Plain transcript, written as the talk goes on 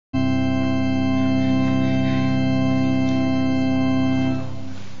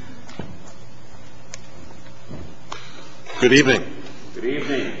Good evening. Good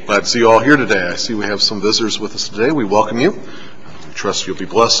evening. Glad to see you all here today. I see we have some visitors with us today. We welcome you. We trust you'll be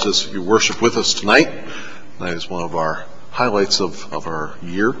blessed as you worship with us tonight. Tonight is one of our highlights of our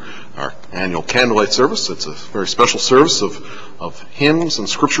year, our annual Candlelight Service. It's a very special service of hymns and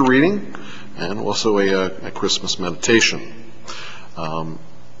scripture reading, and also a Christmas meditation.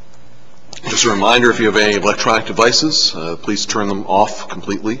 Just a reminder, if you have any electronic devices, please turn them off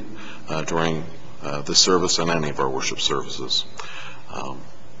completely during this service and any of our worship services.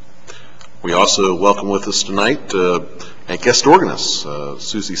 We also welcome with us tonight a guest organist,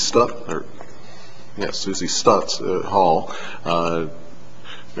 Susie Stutz Hall,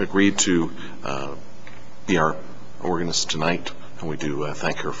 agreed to be our organist tonight, and we do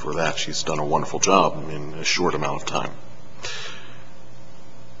thank her for that. She's done a wonderful job in a short amount of time.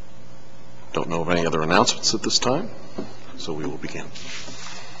 Don't know of any other announcements at this time, so we will begin.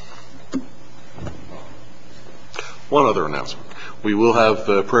 One other announcement. We will have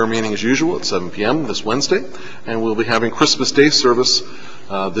a prayer meeting as usual at 7 p.m. this Wednesday, and we'll be having Christmas Day service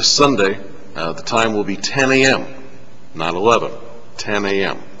this Sunday. The time will be 10 a.m., not 11, 10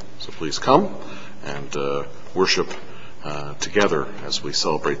 a.m. So please come and worship together as we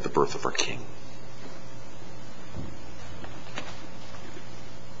celebrate the birth of our King.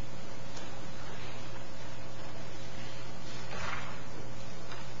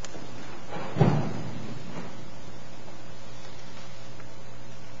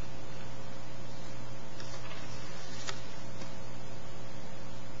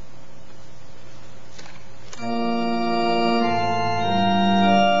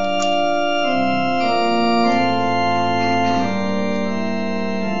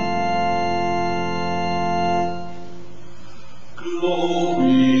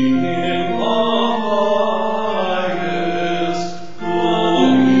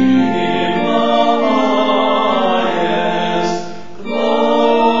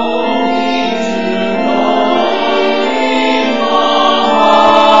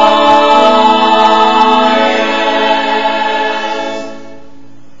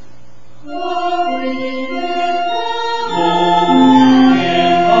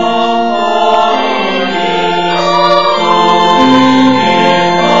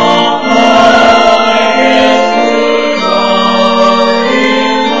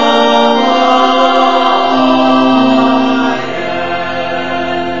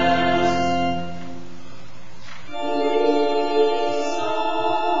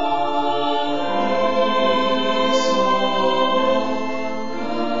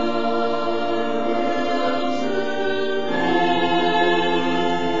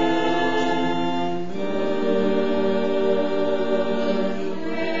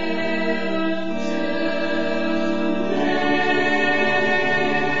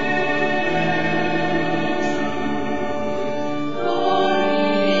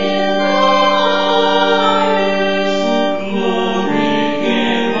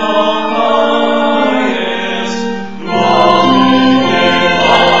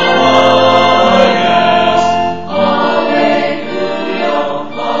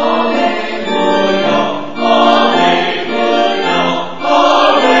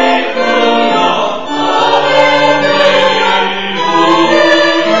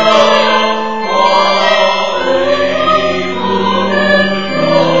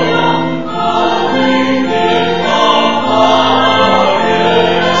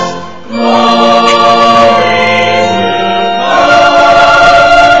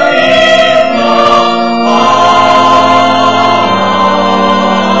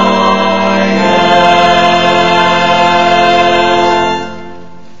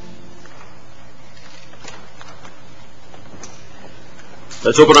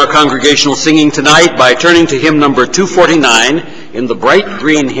 Let's open our congregational singing tonight by turning to hymn number 249 in the bright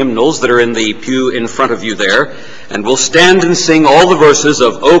green hymnals that are in the pew in front of you there. And we'll stand and sing all the verses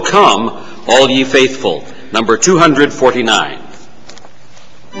of O Come, All Ye Faithful, number 249.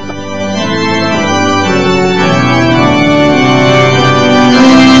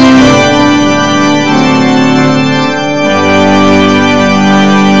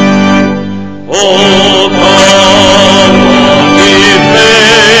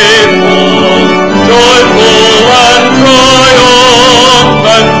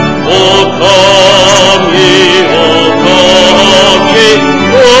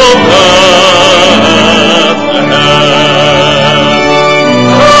 Bethlehem.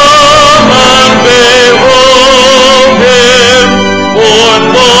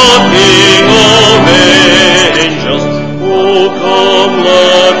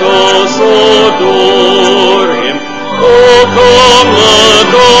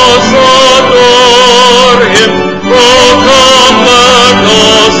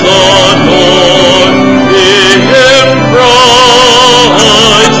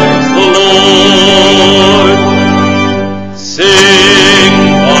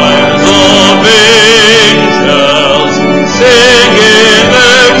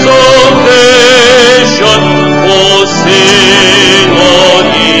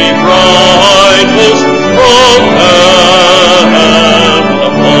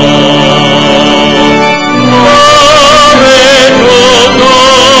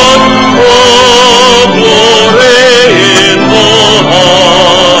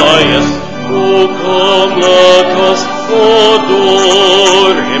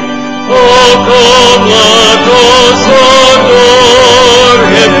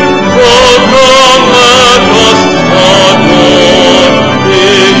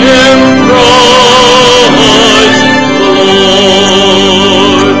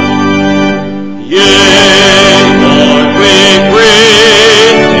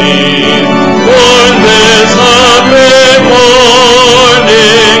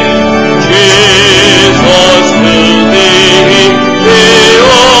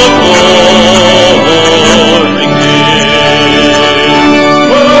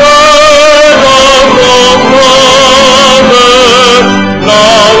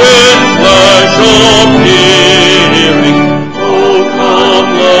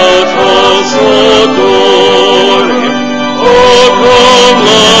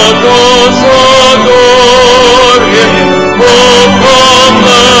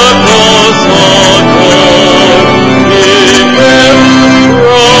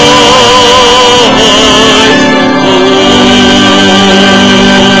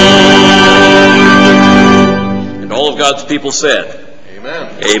 people said?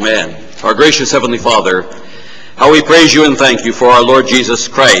 Amen. Amen. Our gracious Heavenly Father, how we praise you and thank you for our Lord Jesus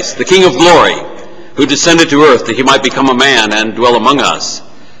Christ, the King of glory, who descended to earth that he might become a man and dwell among us.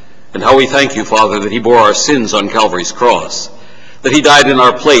 And how we thank you, Father, that he bore our sins on Calvary's cross, that he died in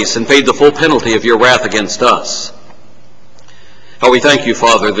our place and paid the full penalty of your wrath against us. How we thank you,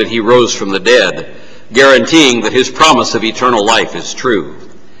 Father, that he rose from the dead, guaranteeing that his promise of eternal life is true.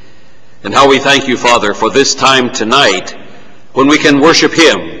 And how we thank you, Father, for this time tonight when we can worship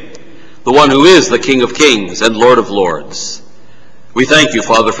him, the one who is the King of kings and Lord of lords. We thank you,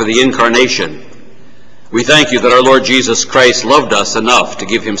 Father, for the incarnation. We thank you that our Lord Jesus Christ loved us enough to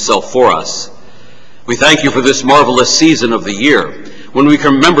give himself for us. We thank you for this marvelous season of the year when we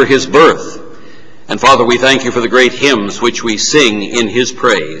can remember his birth. And Father, we thank you for the great hymns which we sing in his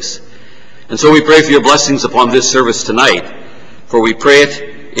praise. And so we pray for your blessings upon this service tonight, for we pray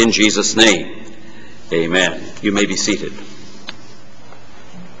it in Jesus' name. Amen. You may be seated.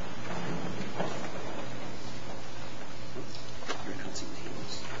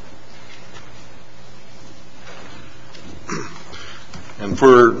 And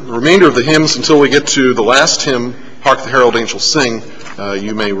for the remainder of the hymns, until we get to the last hymn, Hark the Herald Angels Sing,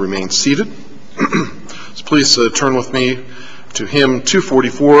 you may remain seated. So please turn with me to hymn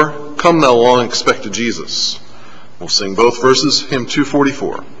 244, Come Thou Long Expected Jesus. We'll sing both verses, hymn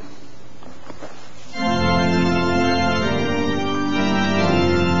 244.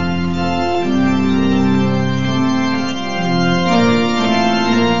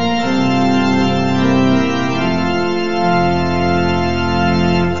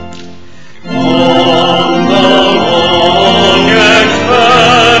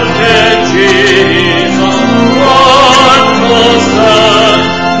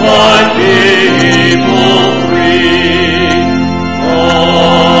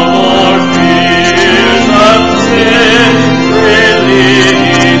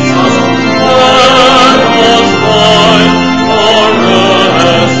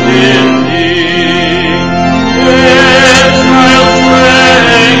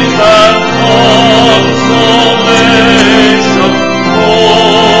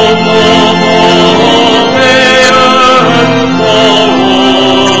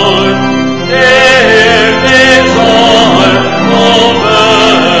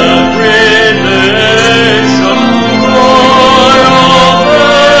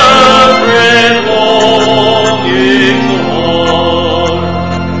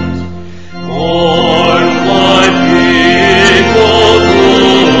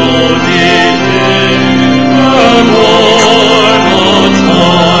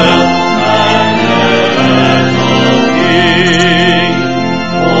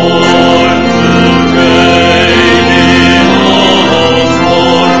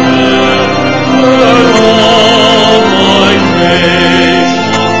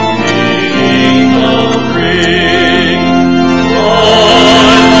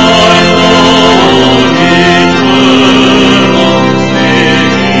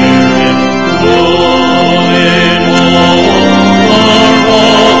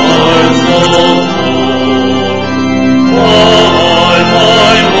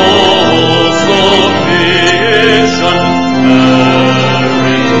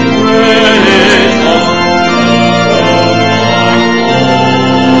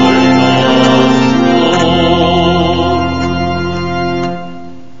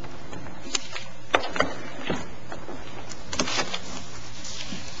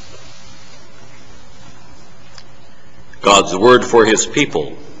 God's word for his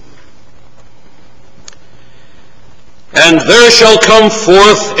people. And there shall come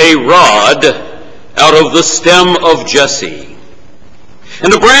forth a rod out of the stem of Jesse,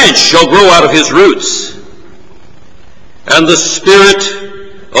 and a branch shall grow out of his roots. And the Spirit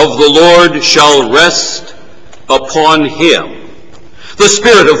of the Lord shall rest upon him, the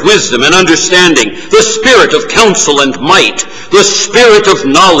Spirit of wisdom and understanding, the Spirit of counsel and might, the Spirit of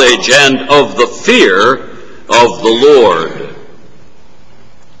knowledge and of the fear of the Lord.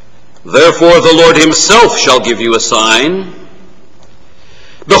 Therefore the Lord himself shall give you a sign.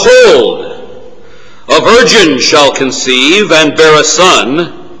 Behold, a virgin shall conceive and bear a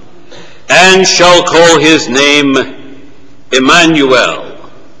son, and shall call his name Emmanuel.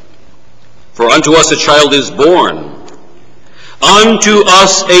 For unto us a child is born, unto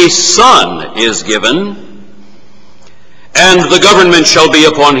us a son is given, and the government shall be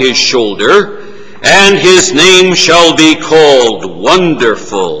upon his shoulder, and his name shall be called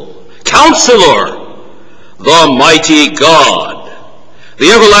Wonderful, Counselor, the Mighty God,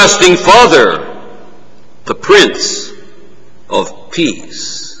 the Everlasting Father, the Prince of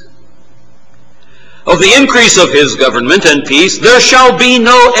Peace. Of the increase of his government and peace there shall be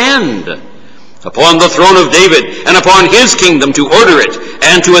no end, upon the throne of David and upon his kingdom, to order it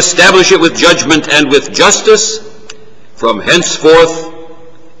and to establish it with judgment and with justice from henceforth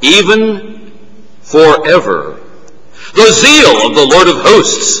even forever. The zeal of the Lord of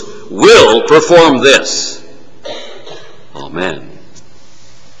hosts will perform this. Amen.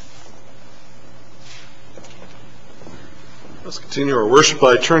 Let's continue our worship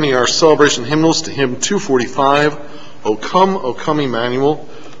by turning our celebration hymnals to hymn 245, O Come, Emmanuel.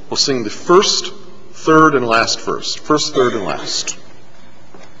 We'll sing the first, third, and last verse. First, third, and last.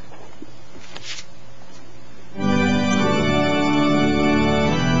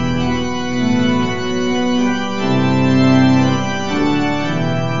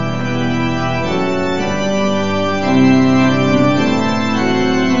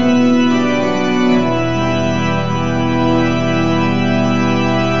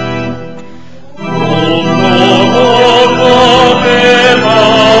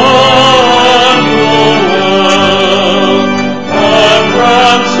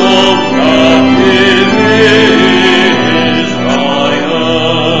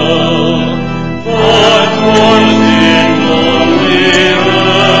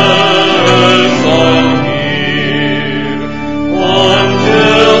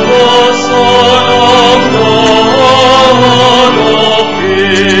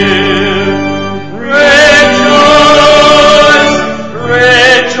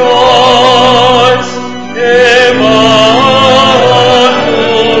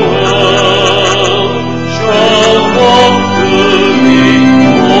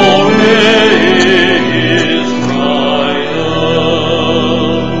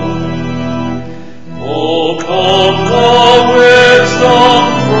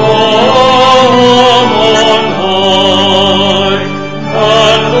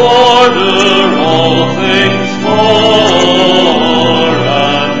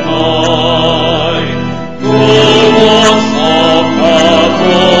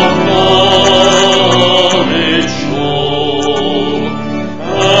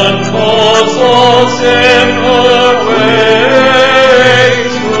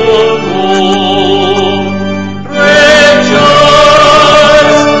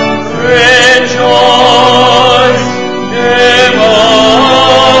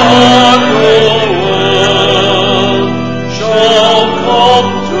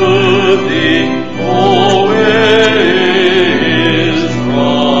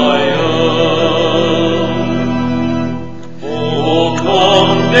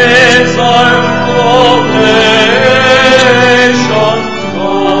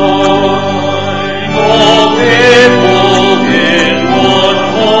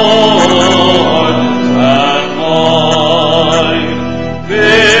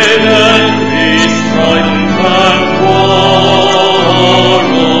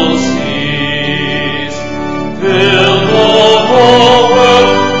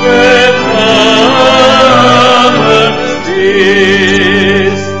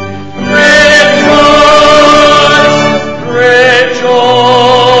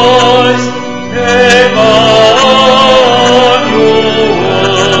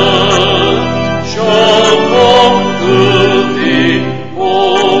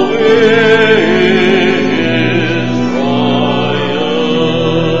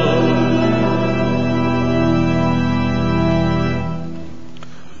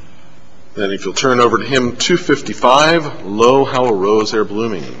 If you'll turn over to hymn 255, Lo, how a rose ere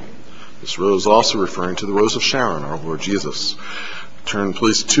blooming. This rose also referring to the rose of Sharon, our Lord Jesus. Turn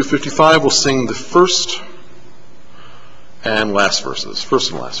please to 255. We'll sing the first and last verses. First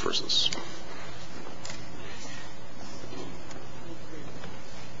and last verses.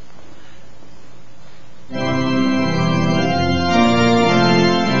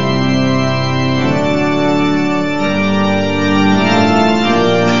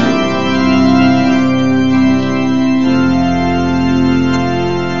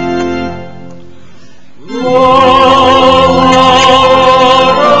 Oh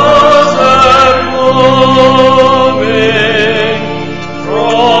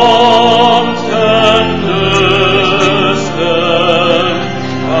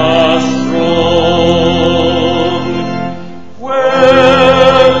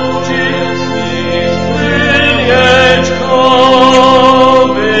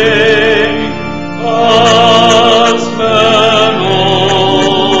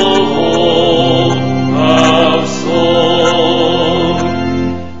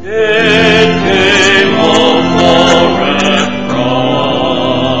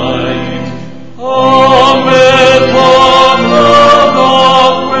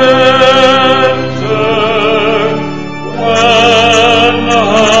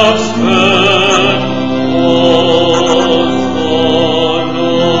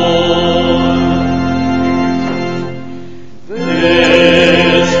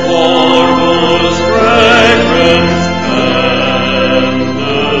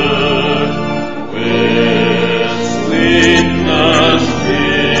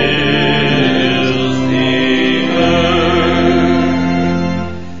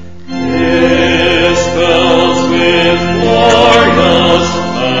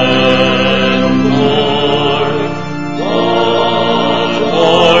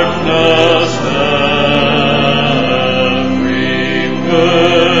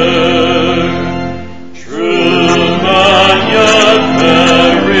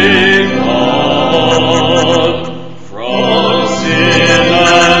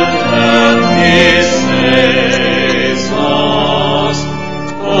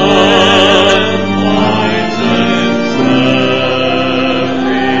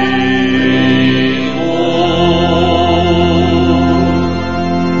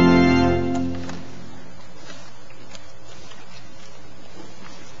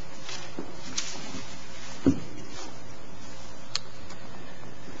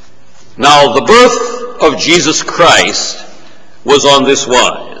Now the birth of Jesus Christ was on this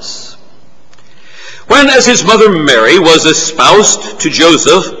wise. When, as his mother Mary was espoused to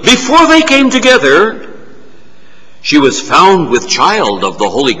Joseph, before they came together, she was found with child of the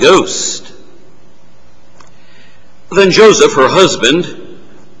Holy Ghost. Then Joseph, her husband,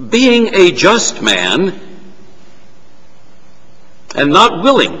 being a just man, and not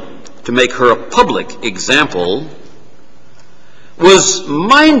willing to make her a public example, was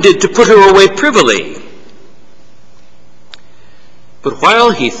minded to put her away privily. But while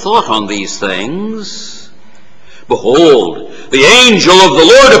he thought on these things, behold, the angel of the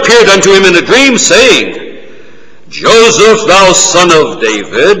Lord appeared unto him in a dream, saying, Joseph, thou son of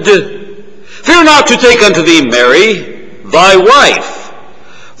David, fear not to take unto thee Mary, thy wife,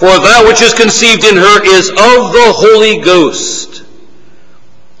 for that which is conceived in her is of the Holy Ghost.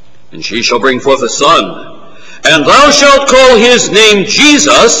 And she shall bring forth a son, and thou shalt call his name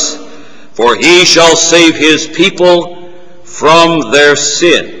Jesus, for he shall save his people from their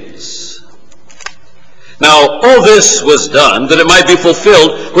sins. Now all this was done, that it might be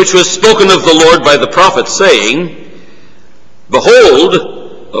fulfilled, which was spoken of the Lord by the prophet, saying, Behold,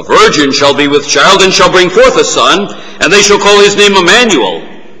 a virgin shall be with child, and shall bring forth a son, and they shall call his name Emmanuel,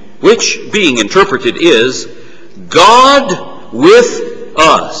 which, being interpreted, is God with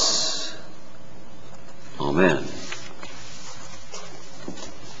us. Amen.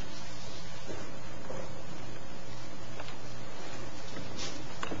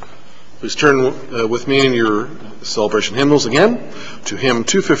 Please turn with me in your celebration hymnals again to hymn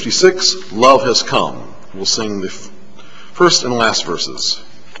 256, Love Has Come. We'll sing the first and last verses.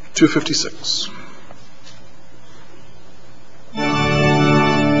 256.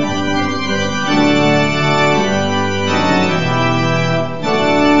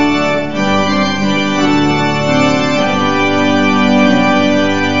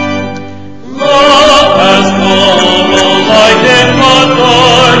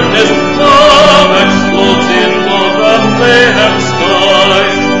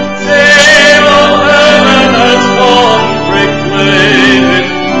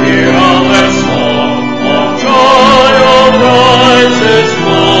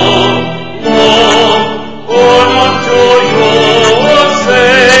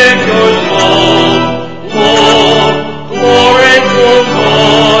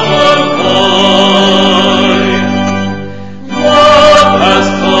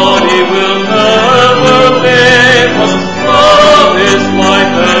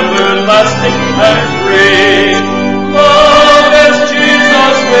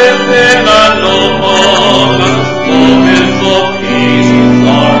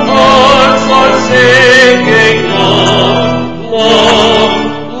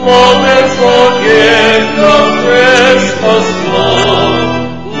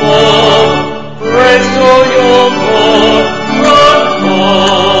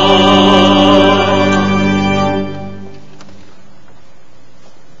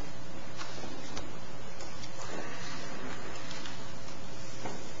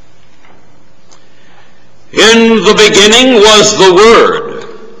 In the beginning was the Word,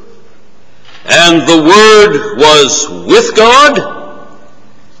 and the Word was with God,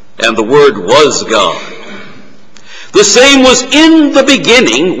 and the Word was God. The same was in the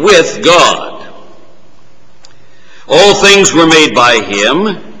beginning with God. All things were made by him,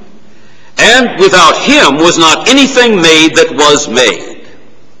 and without him was not anything made that was made.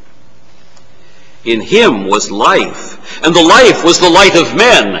 In him was life, and the life was the light of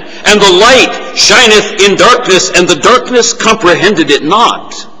men, and the light shineth in darkness, and the darkness comprehended it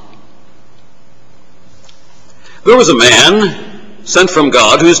not. There was a man sent from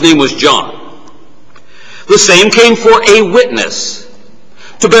God whose name was John. The same came for a witness,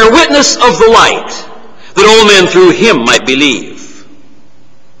 to bear witness of the light, that all men through him might believe.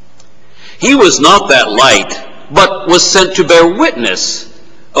 He was not that light, but was sent to bear witness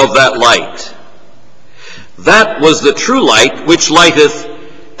of that light. That was the true light which lighteth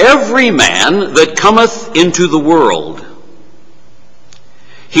every man that cometh into the world.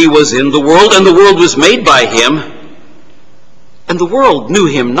 He was in the world, and the world was made by him, and the world knew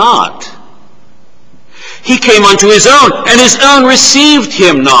him not. He came unto his own, and his own received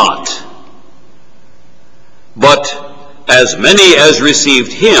him not. But as many as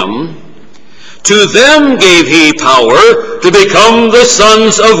received him, to them gave he power to become the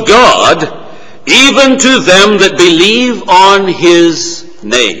sons of God, even to them that believe on his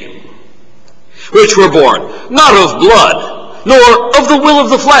name, which were born not of blood, nor of the will of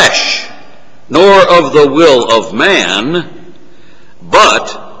the flesh, nor of the will of man,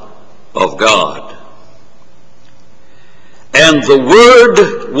 but of God. And the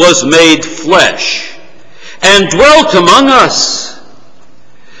Word was made flesh, and dwelt among us.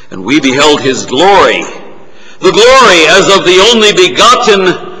 And we beheld his glory, the glory as of the only begotten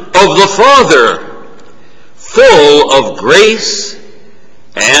of the Father, full of grace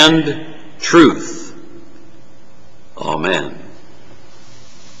and truth. Amen.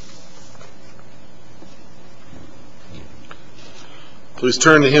 Please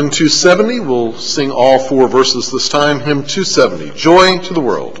turn to hymn 270. We'll sing all 4 verses this time. Hymn 270, Joy to the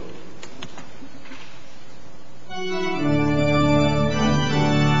World.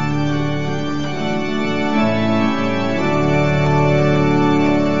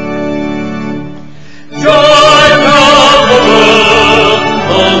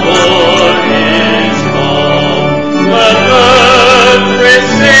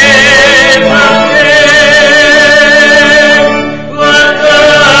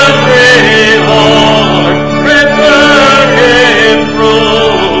 Prepare him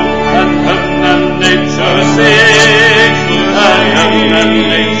through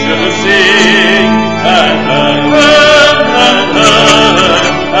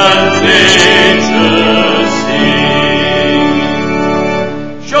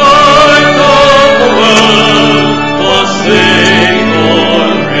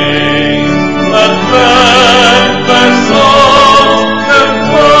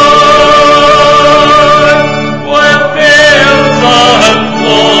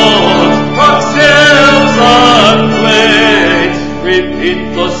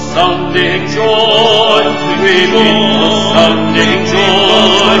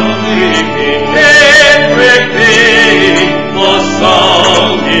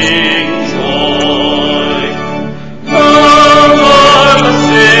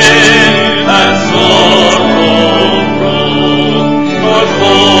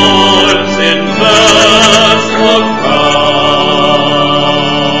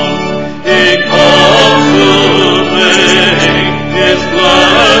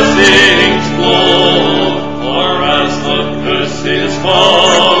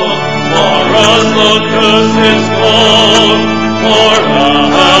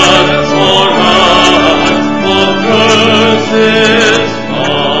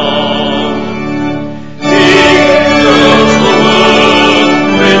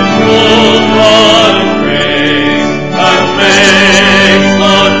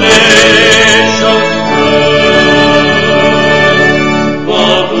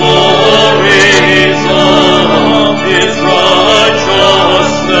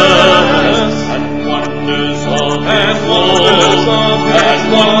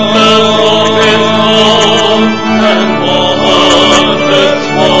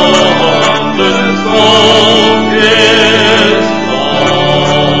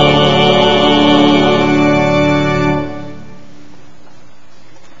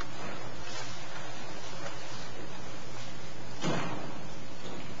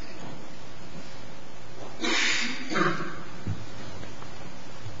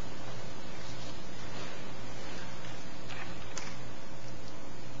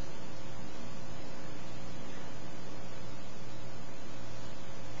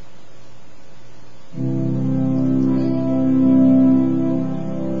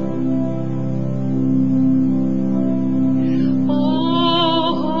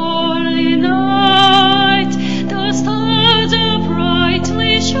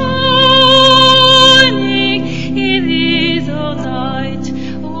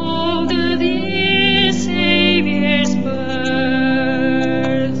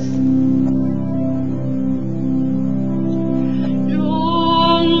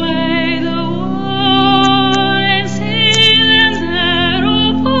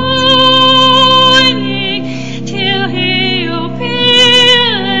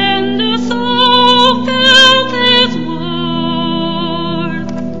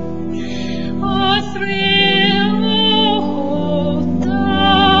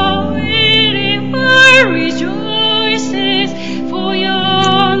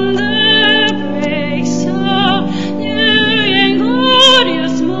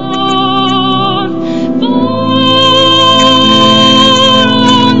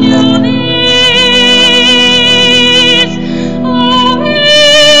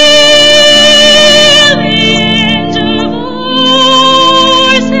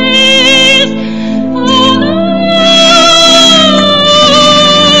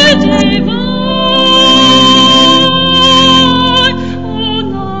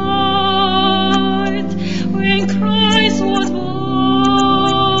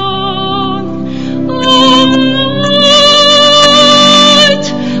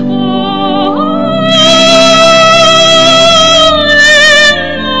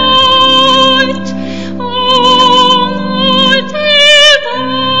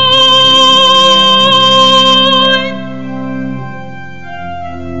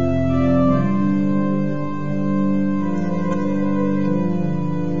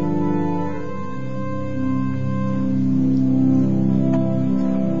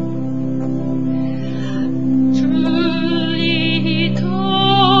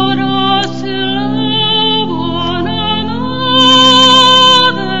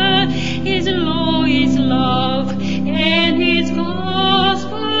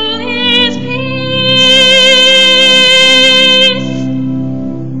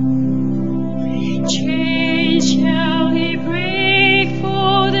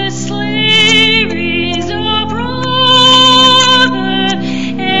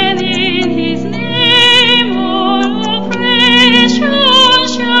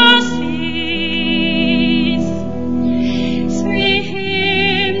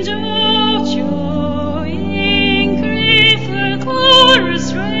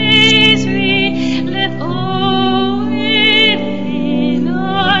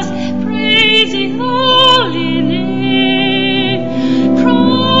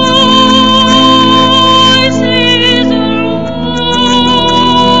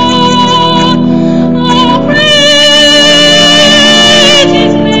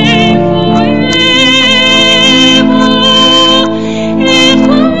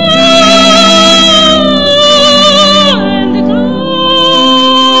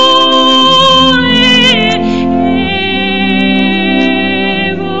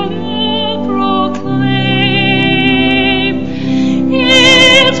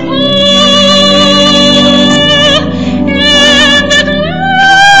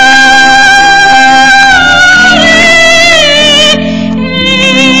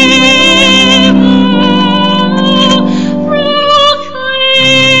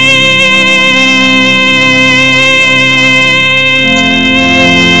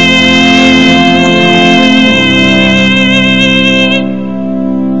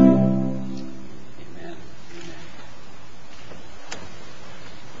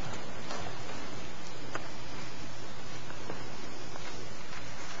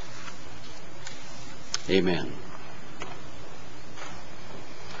Amen.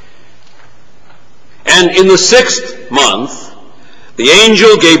 And in the 6th month, the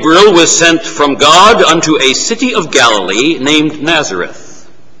angel Gabriel was sent from God unto a city of Galilee named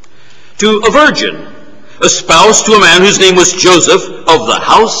Nazareth, to a virgin, espoused to a man whose name was Joseph, of the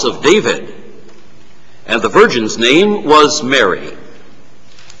house of David. And the virgin's name was Mary.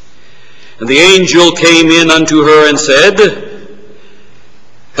 And the angel came in unto her and said,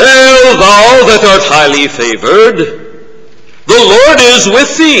 Hail, thou that art highly favored, the Lord is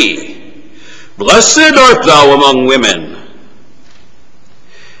with thee. Blessed art thou among women.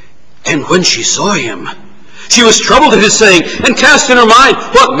 And when she saw him, she was troubled at his saying, and cast in her mind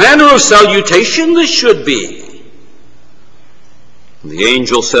what manner of salutation this should be. And the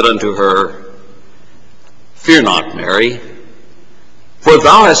angel said unto her, Fear not, Mary, for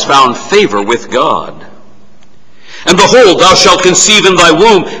thou hast found favor with God. And behold, thou shalt conceive in thy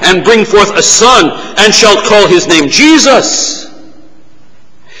womb, and bring forth a son, and shalt call his name Jesus.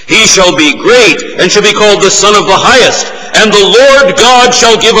 He shall be great, and shall be called the Son of the Highest, and the Lord God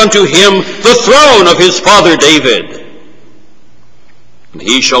shall give unto him the throne of his father David. And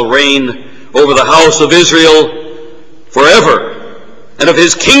he shall reign over the house of Israel forever, and of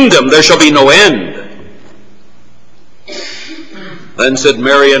his kingdom there shall be no end. Then said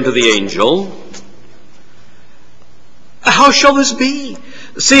Mary unto the angel, How shall this be,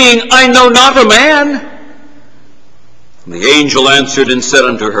 seeing I know not a man? And the angel answered and said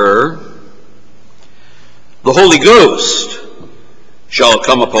unto her, The Holy Ghost shall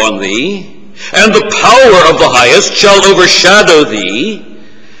come upon thee, and the power of the Highest shall overshadow thee.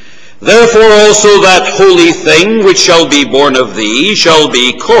 Therefore also that holy thing which shall be born of thee shall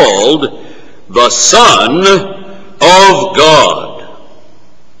be called the Son of God.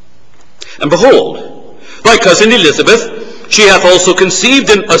 And behold, thy cousin Elizabeth, she hath also conceived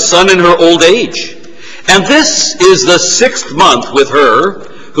a son in her old age. And this is the 6th month with her,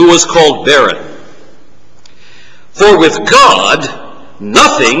 who was called barren. For with God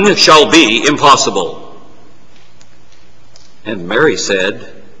nothing shall be impossible. And Mary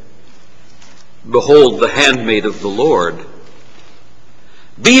said, Behold the handmaid of the Lord.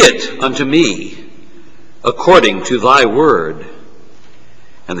 Be it unto me according to thy word.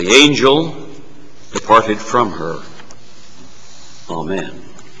 And the angel departed from her. Amen.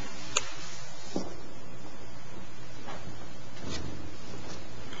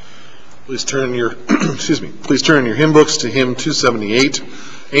 Please turn your please turn your hymn books to hymn 278.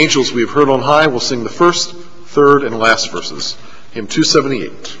 Angels we have heard on high. We'll sing the first, third, and last verses. Hymn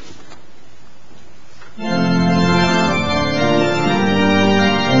 278.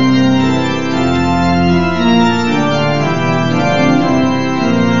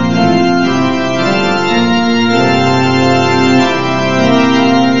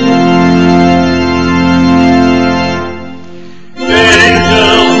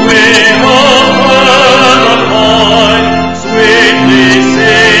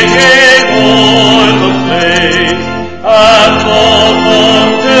 Singing o'er the place, and all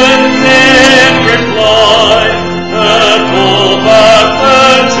the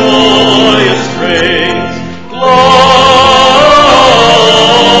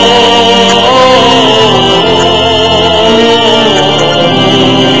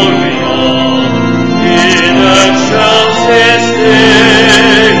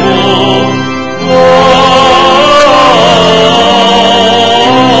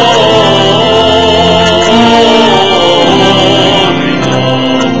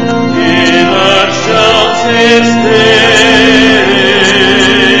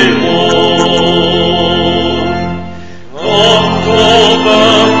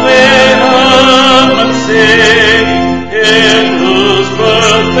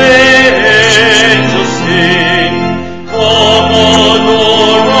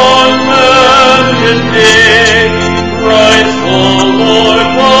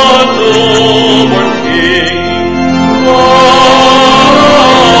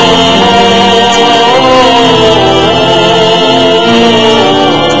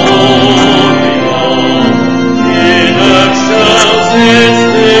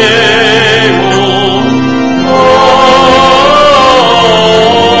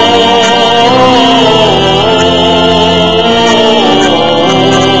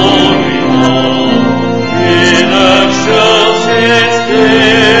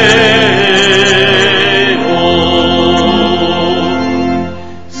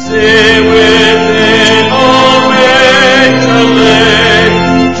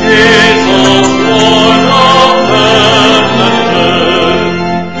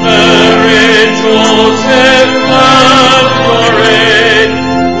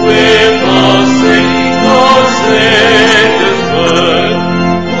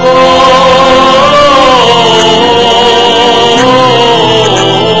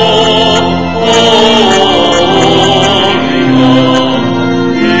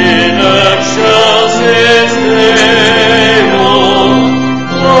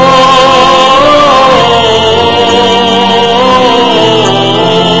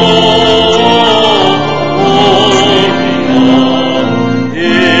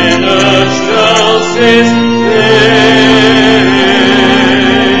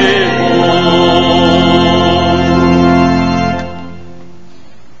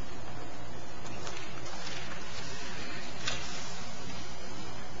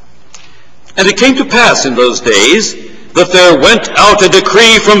And it came to pass in those days that there went out a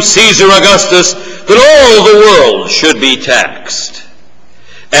decree from Caesar Augustus that all the world should be taxed.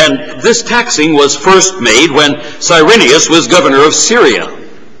 And this taxing was first made when Cyrenius was governor of Syria.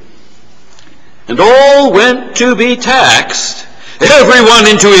 And all went to be taxed,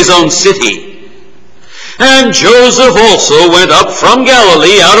 everyone into his own city. And Joseph also went up from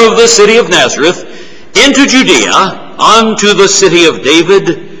Galilee out of the city of Nazareth into Judea unto the city of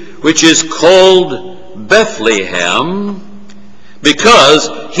David, which is called Bethlehem, because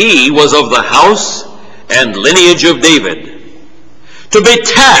he was of the house and lineage of David, to be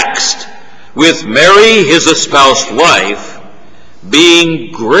taxed with Mary his espoused wife,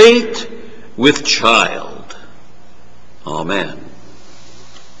 being great with child. Amen.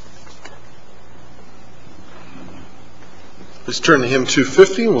 Please turn to hymn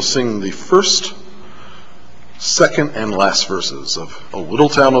 250, and we'll sing the first, second, and last verses of O Little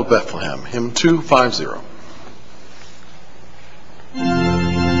Town of Bethlehem, hymn 250.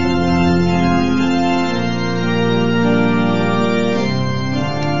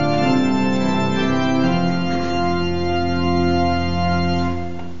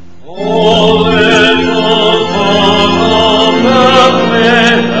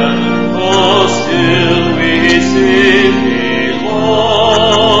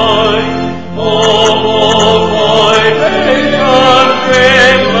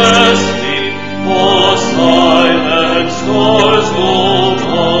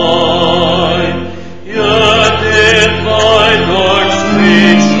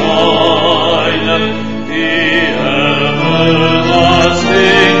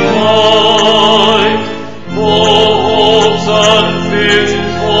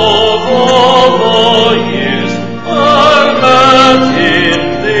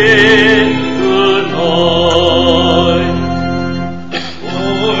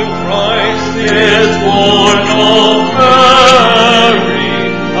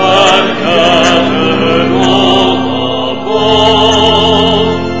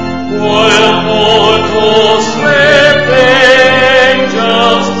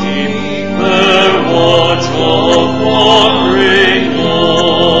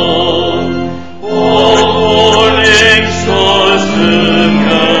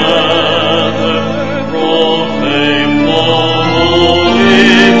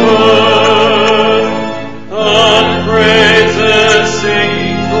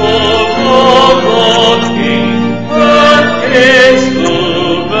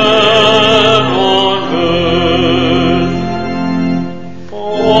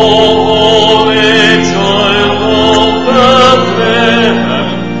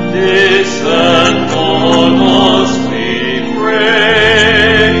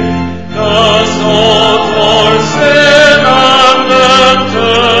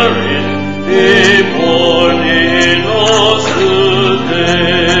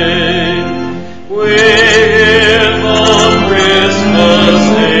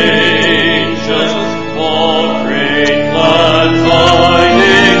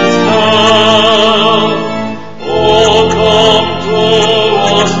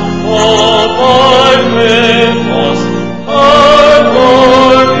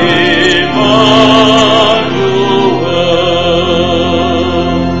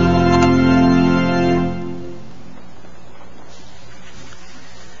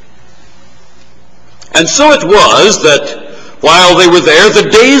 And so it was that while they were there, the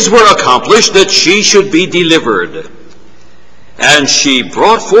days were accomplished that she should be delivered. And she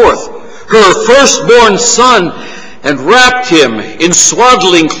brought forth her firstborn son, and wrapped him in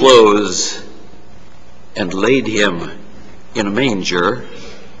swaddling clothes, and laid him in a manger,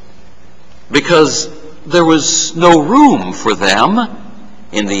 because there was no room for them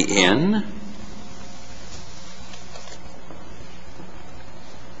in the inn.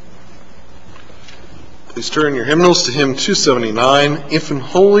 Please turn your hymnals to hymn 279, Infant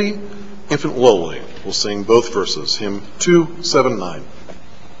Holy, Infant Lowly. We'll sing both verses, hymn 279.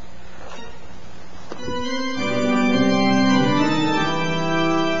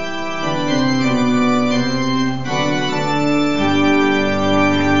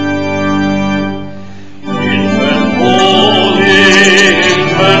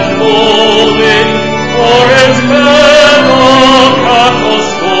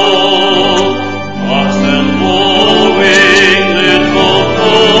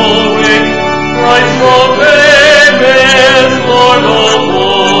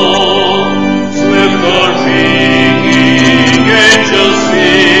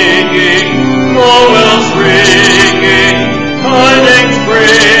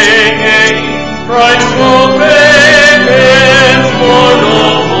 Christ will pay his for the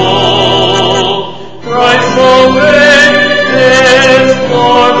whole.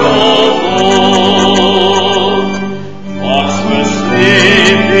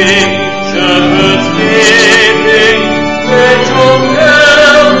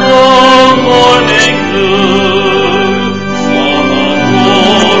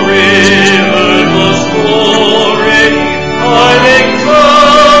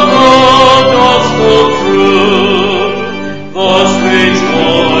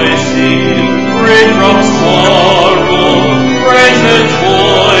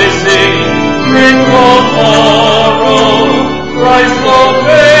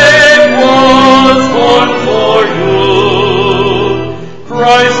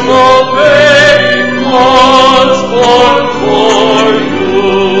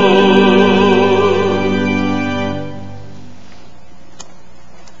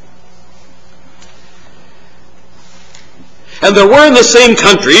 And there were in the same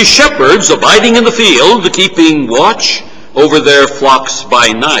country shepherds abiding in the field, keeping watch over their flocks by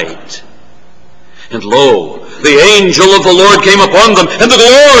night. And lo, the angel of the Lord came upon them, and the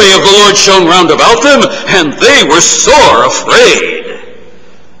glory of the Lord shone round about them, and they were sore afraid.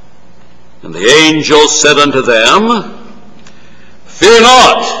 And the angel said unto them, Fear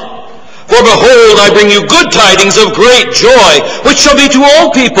not, for behold, I bring you good tidings of great joy, which shall be to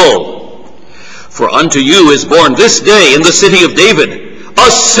all people. For unto you is born this day in the city of David a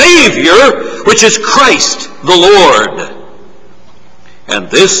Savior, which is Christ the Lord. And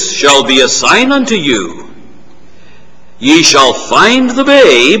this shall be a sign unto you. Ye shall find the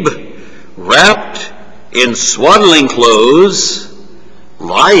babe wrapped in swaddling clothes,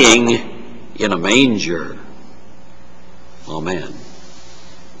 lying in a manger. Amen.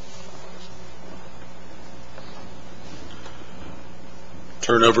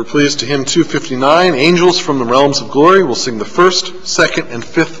 Turn over, please, to hymn 259, Angels from the Realms of Glory. We'll sing the first, second, and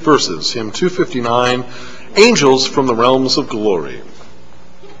fifth verses. Hymn 259, Angels from the Realms of Glory.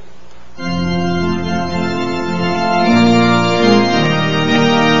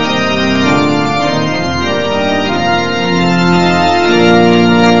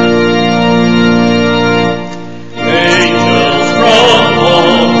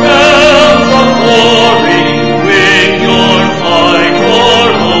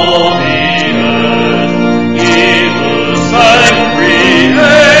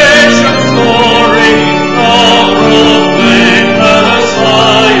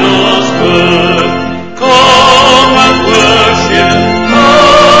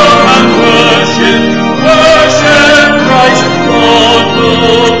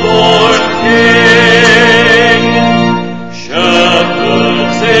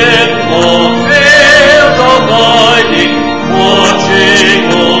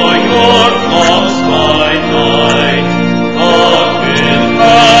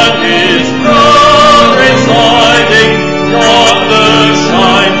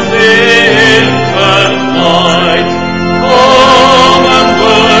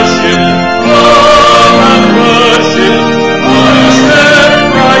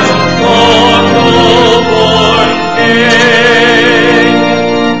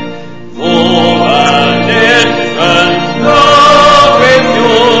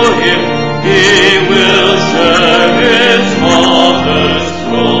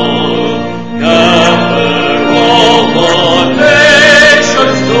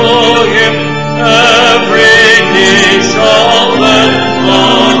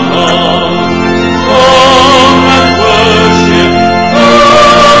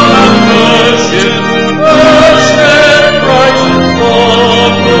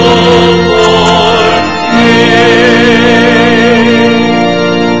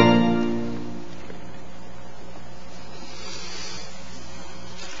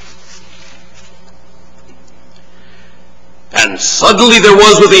 Suddenly there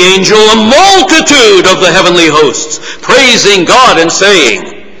was with the angel a multitude of the heavenly hosts, praising God and saying,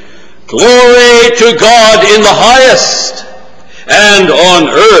 Glory to God in the highest, and on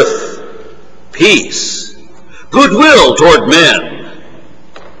earth peace, goodwill toward men.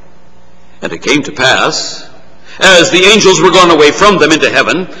 And it came to pass, as the angels were gone away from them into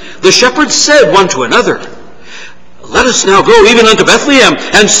heaven, the shepherds said one to another, Let us now go even unto Bethlehem,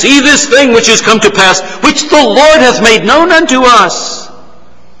 and see this thing which is come to pass, which the Lord hath made known unto us.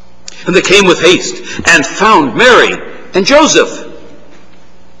 And they came with haste, and found Mary and Joseph,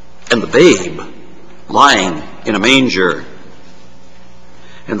 and the babe lying in a manger.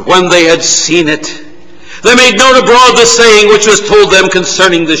 And when they had seen it, they made known abroad the saying which was told them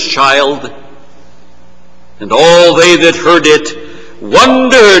concerning this child. And all they that heard it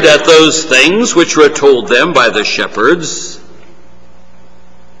wondered at those things which were told them by the shepherds.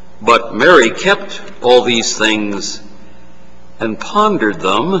 But Mary kept all these things and pondered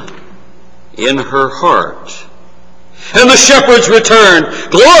them in her heart. And the shepherds returned,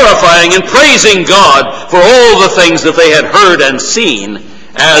 glorifying and praising God for all the things that they had heard and seen,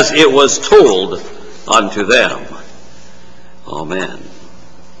 as it was told unto them. Amen.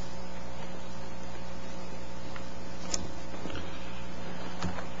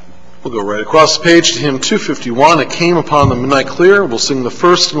 We'll go right across the page to hymn 251, It Came Upon the Midnight Clear. We'll sing the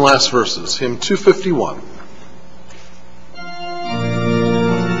first and last verses. Hymn 251.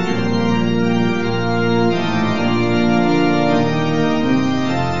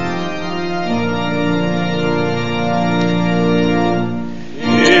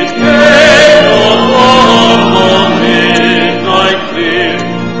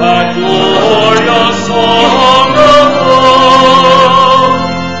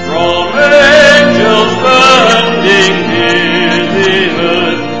 From angels bending near.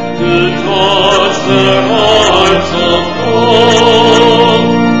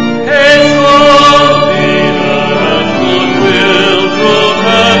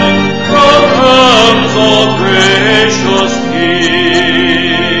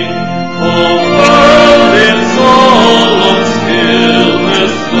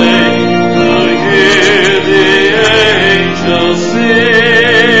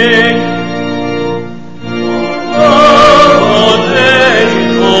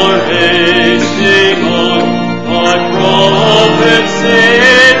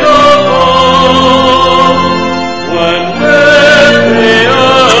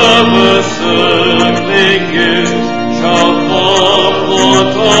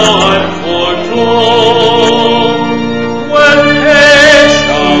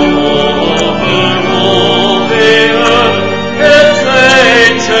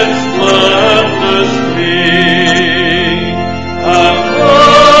 creation's blameless King, and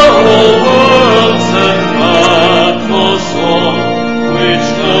all worlds and manful song, which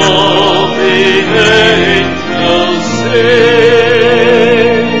now the angels sing.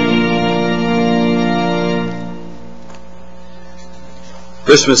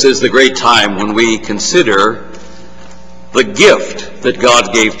 Christmas is the great time when we consider the gift that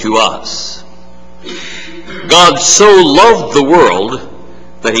God gave to us. God so loved the world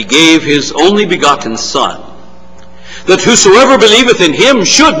that he gave his only begotten Son, that whosoever believeth in him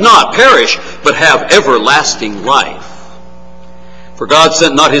should not perish, but have everlasting life. For God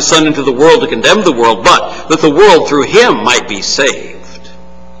sent not his Son into the world to condemn the world, but that the world through him might be saved.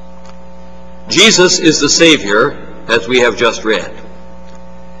 Jesus is the Savior, as we have just read.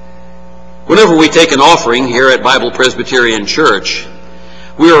 Whenever we take an offering here at Bible Presbyterian Church,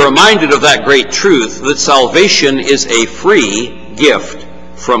 we are reminded of that great truth that salvation is a free gift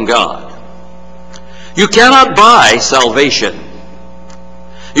from God. You cannot buy salvation.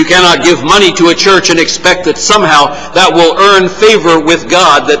 You cannot give money to a church and expect that somehow that will earn favor with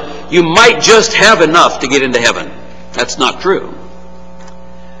God, that you might just have enough to get into heaven. That's not true.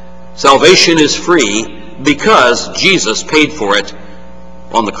 Salvation is free because Jesus paid for it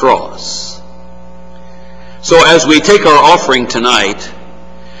on the cross. So as we take our offering tonight,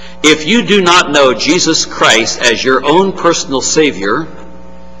 if you do not know Jesus Christ as your own personal Savior,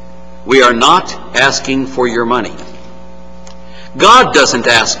 we are not asking for your money. God doesn't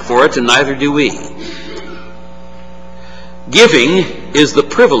ask for it, and neither do we. Giving is the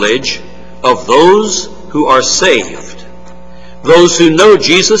privilege of those who are saved, those who know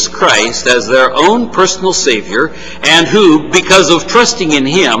Jesus Christ as their own personal Savior, and who, because of trusting in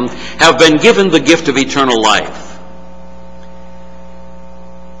him, have been given the gift of eternal life.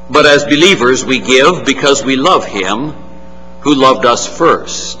 But as believers, we give because we love him who loved us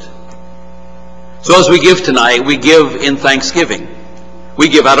first. So as we give tonight, we give in thanksgiving. We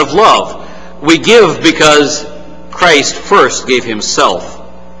give out of love. We give because Christ first gave himself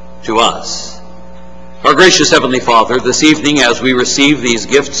to us. Our gracious Heavenly Father, this evening as we receive these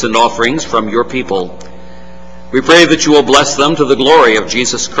gifts and offerings from your people, we pray that you will bless them to the glory of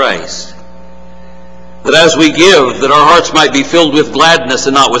Jesus Christ. That as we give, that our hearts might be filled with gladness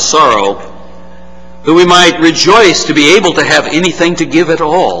and not with sorrow, that we might rejoice to be able to have anything to give at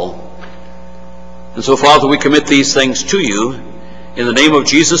all. And so, Father, we commit these things to you in the name of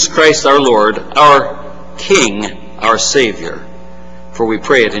Jesus Christ our Lord, our King, our Savior. For we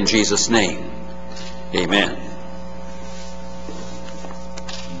pray it in Jesus' name. Amen.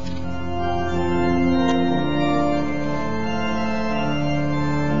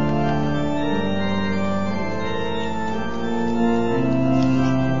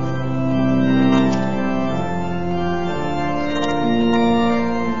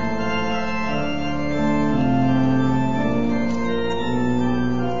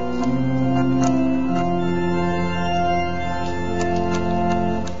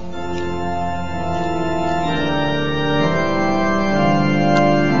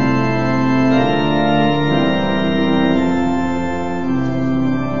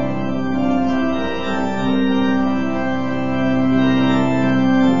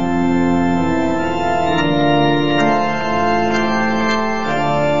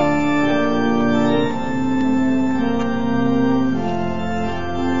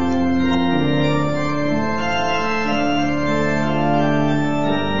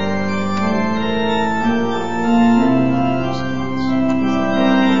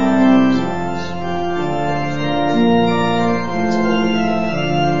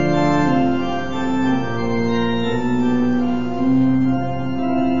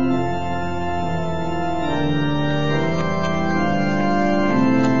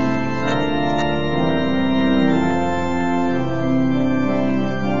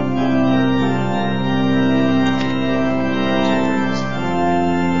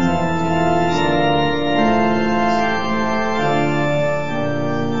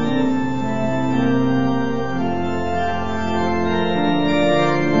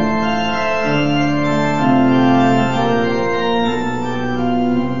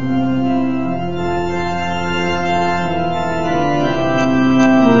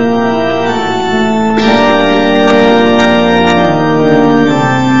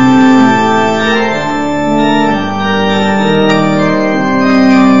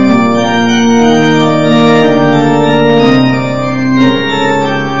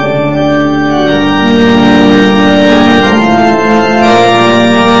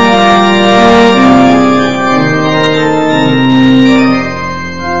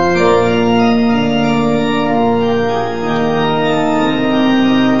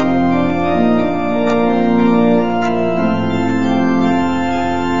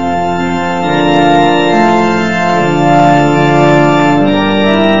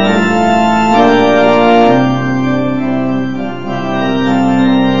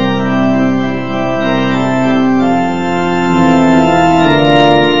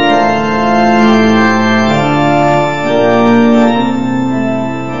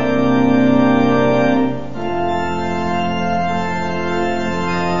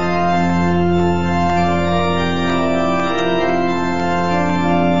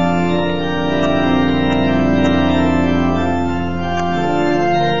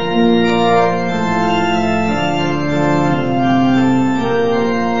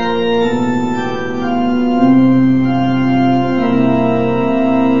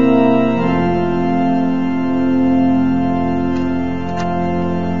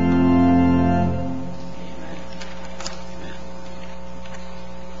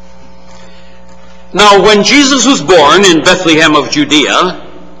 Now when Jesus was born in Bethlehem of Judea,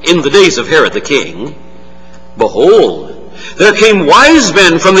 in the days of Herod the king, behold, there came wise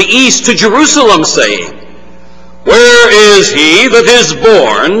men from the east to Jerusalem, saying, Where is he that is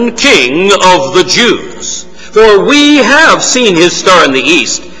born King of the Jews? For we have seen his star in the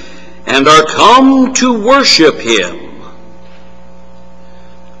east, and are come to worship him.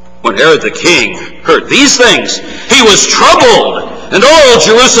 When Herod the king heard these things, he was troubled, and all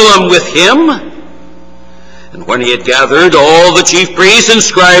Jerusalem with him. And when he had gathered all the chief priests and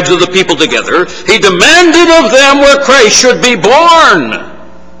scribes of the people together, he demanded of them where Christ should be born.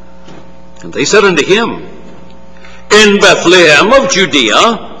 And they said unto him, In Bethlehem of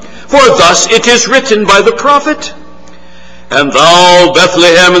Judea, for thus it is written by the prophet, And thou,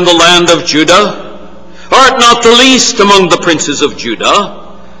 Bethlehem, in the land of Judah, art not the least among the princes of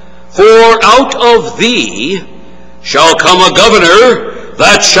Judah, for out of thee shall come a governor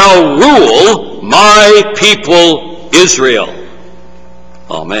that shall rule my people Israel.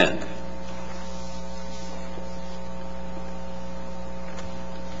 Amen.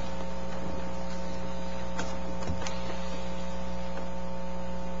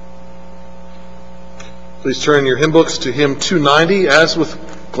 Please turn your hymn books to hymn 290, As with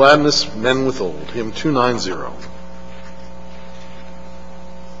Gladness Men Withhold, hymn 290.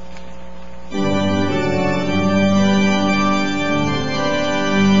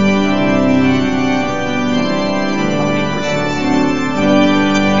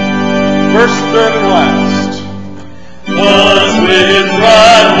 First, third, and last. As with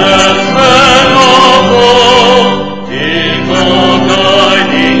gladness men withhold, in the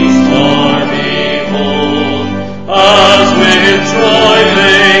guiding star behold, as with joy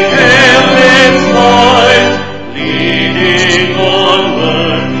they hail its light, leading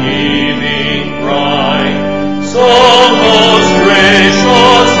onward, gleaming bright. So most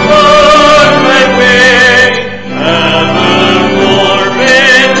gracious Lord may wing, evermore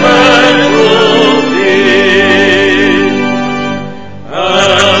return to thee.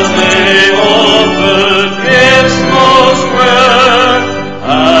 As they offered gifts most rare,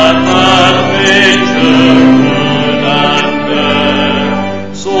 at that manger good and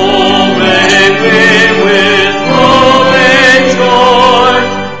fair, so may we with growing joy,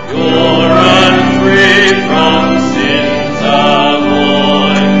 pure and free from sin's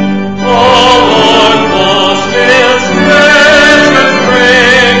alloy, all our cause His treasures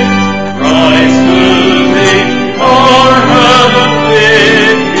bring, Christ to thee, our heavenly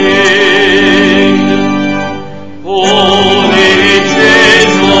King. Holy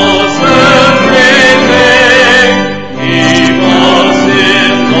Jesus, everything, keep us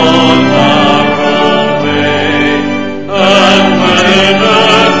in the narrow way, and when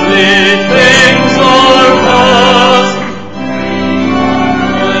earthly things are past,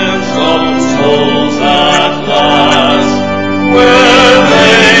 lift up souls at last, where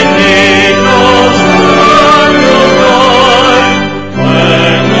they need no further guide,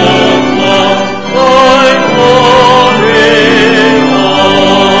 when all clouds thy glory hide.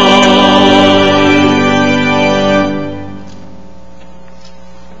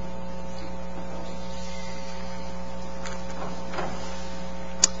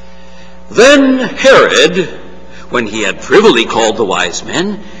 Then Herod, when he had privily called the wise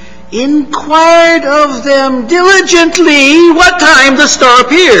men, inquired of them diligently what time the star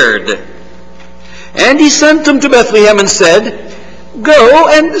appeared. And he sent them to Bethlehem and said, Go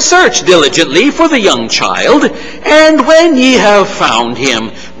and search diligently for the young child, and when ye have found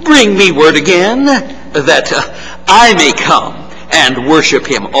him, bring me word again, that I may come and worship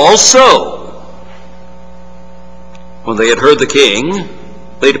him also. When they had heard the king,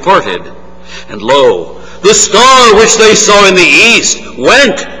 they departed. And lo, the star which they saw in the east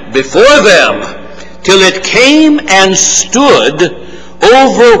went before them, till it came and stood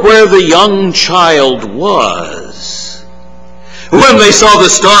over where the young child was. When they saw the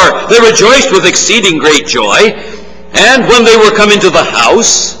star, they rejoiced with exceeding great joy. And when they were come into the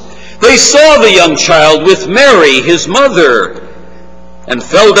house, they saw the young child with Mary his mother, and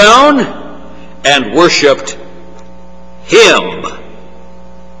fell down and worshipped him.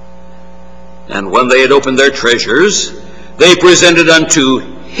 And when they had opened their treasures, they presented unto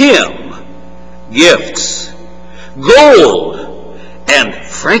him gifts, gold, and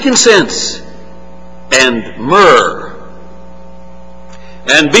frankincense, and myrrh.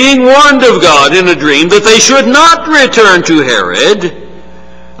 And being warned of God in a dream that they should not return to Herod,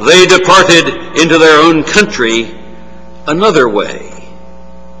 they departed into their own country another way.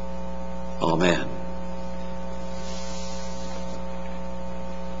 Amen.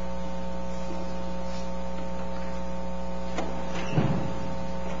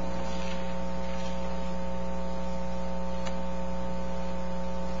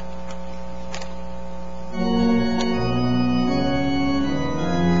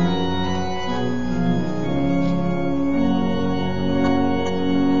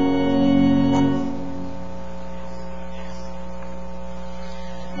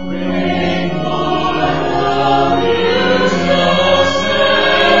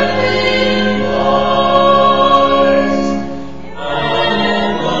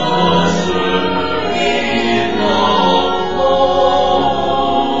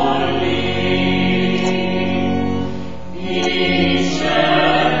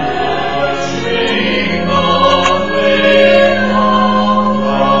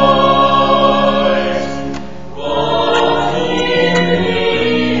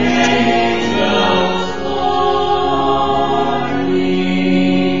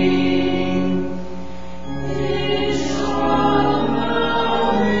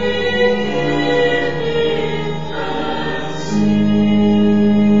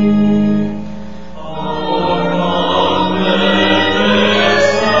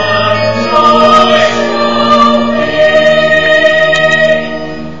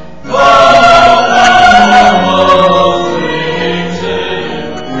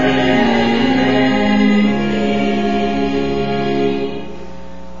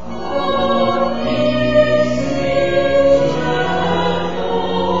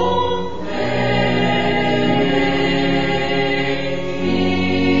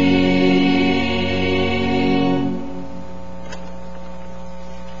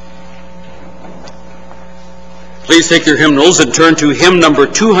 please take your hymnals and turn to hymn number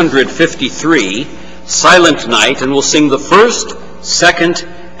 253, Silent Night, and we'll sing the first, second,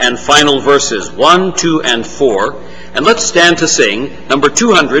 and final verses, 1, 2, and 4. And let's stand to sing number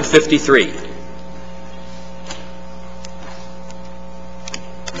 253.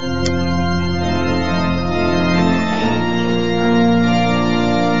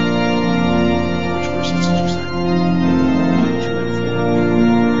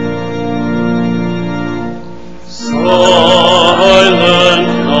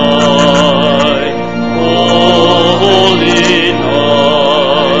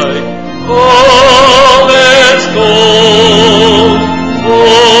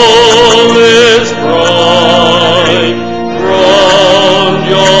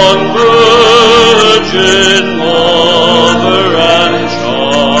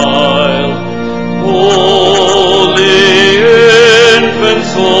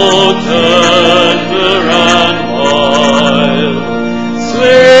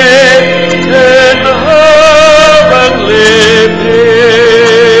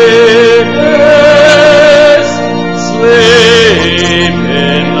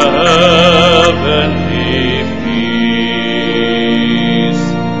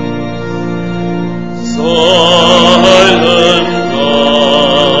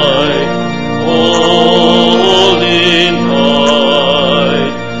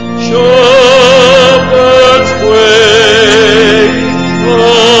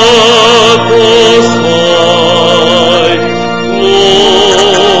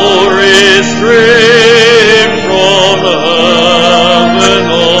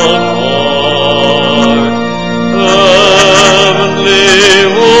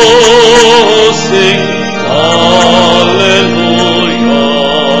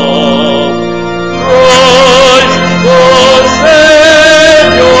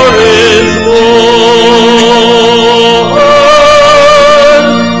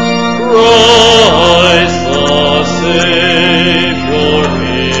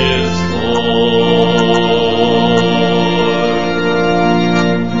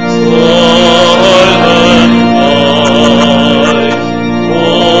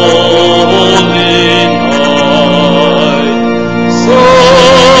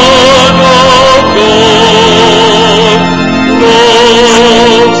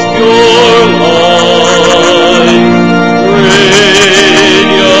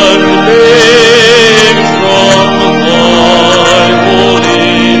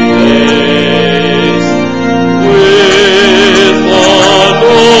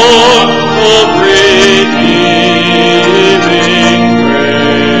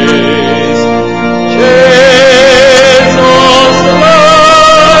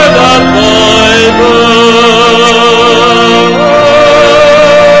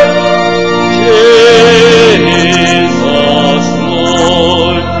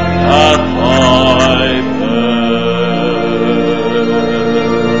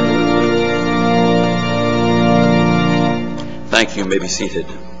 Seated.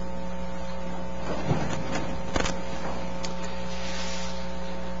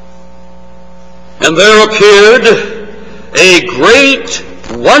 And there appeared a great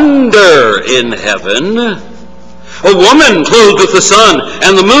wonder in heaven, a woman clothed with the sun,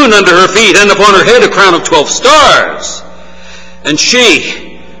 and the moon under her feet, and upon her head a crown of 12 stars. And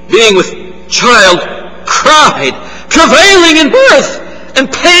she, being with child, cried, travailing in birth, and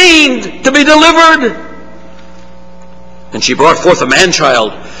pained to be delivered. And she brought forth a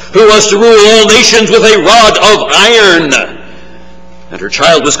man-child, who was to rule all nations with a rod of iron. And her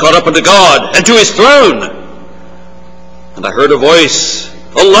child was caught up unto God, and to his throne. And I heard a voice,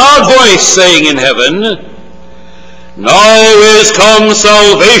 a loud voice, saying in heaven, Now is come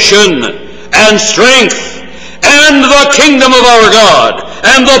salvation, and strength, and the kingdom of our God,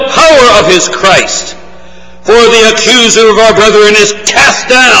 and the power of his Christ. For the accuser of our brethren is cast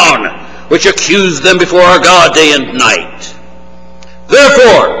down, which accused them before our God day and night.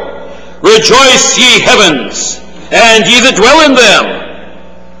 Therefore, rejoice ye heavens, and ye that dwell in them.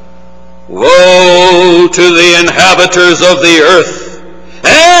 Woe to the inhabitants of the earth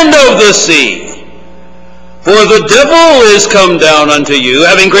and of the sea! For the devil is come down unto you,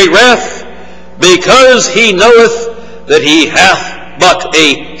 having great wrath, because he knoweth that he hath but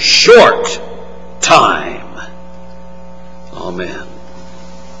a short time. Amen.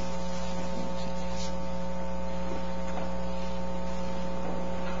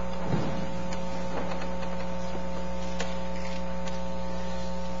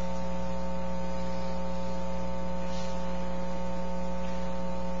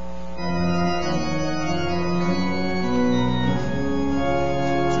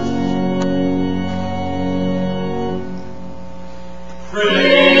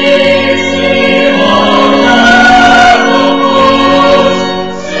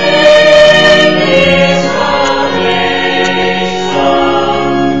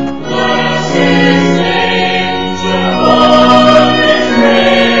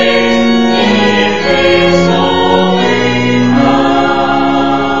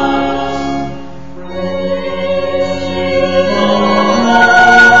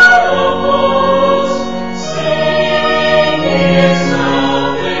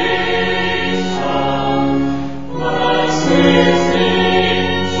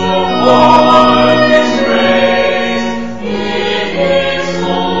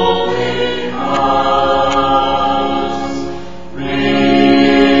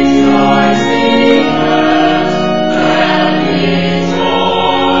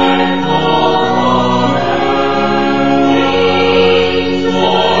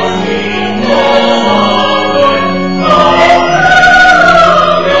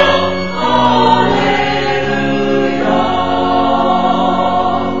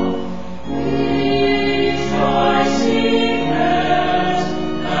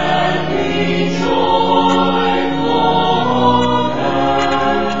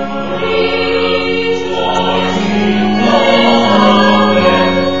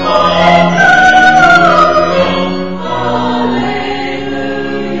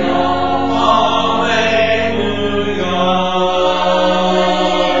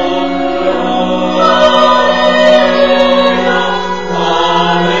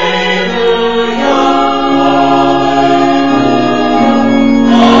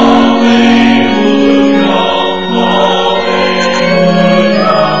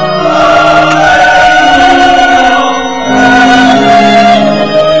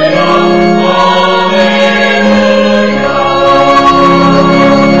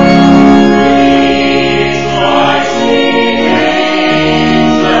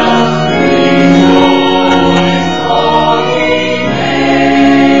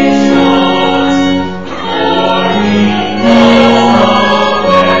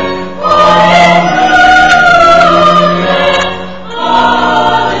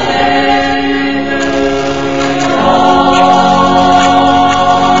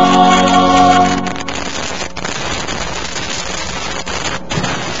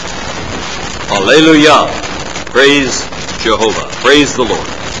 Hallelujah. Praise Jehovah. Praise the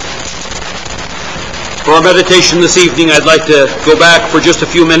Lord. For our meditation this evening, I'd like to go back for just a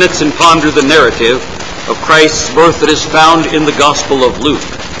few minutes and ponder the narrative of Christ's birth that is found in the Gospel of Luke.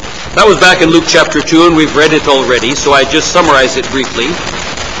 That was back in Luke chapter 2, and we've read it already, so I just summarize it briefly.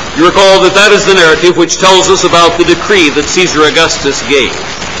 You recall that is the narrative which tells us about the decree that Caesar Augustus gave.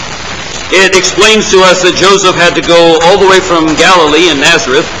 It explains to us that Joseph had to go all the way from Galilee and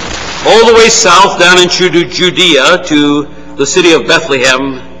Nazareth, all the way south down into Judea to the city of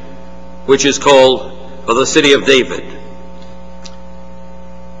Bethlehem, which is called the city of David.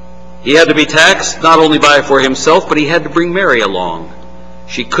 He had to be taxed not only for himself, but he had to bring Mary along.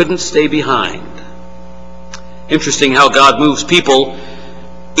 She couldn't stay behind. Interesting how God moves people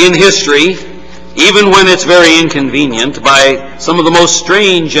in history, even when it's very inconvenient, by some of the most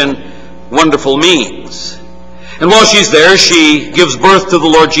strange and wonderful means. And while she's there, she gives birth to the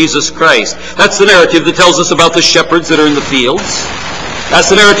Lord Jesus Christ. That's the narrative that tells us about the shepherds that are in the fields.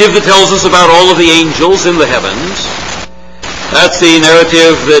 That's the narrative that tells us about all of the angels in the heavens. That's the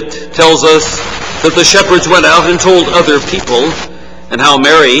narrative that tells us that the shepherds went out and told other people, and how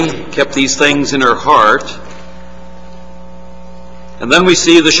Mary kept these things in her heart. And then we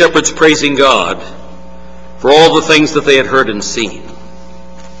see the shepherds praising God for all the things that they had heard and seen.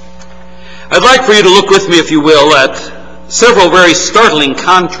 I'd like for you to look with me, if you will, at several very startling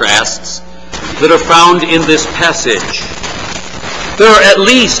contrasts that are found in this passage. There are at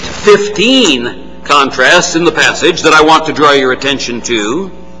least 15 contrasts in the passage that I want to draw your attention to.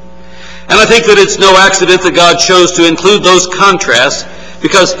 And I think that it's no accident that God chose to include those contrasts,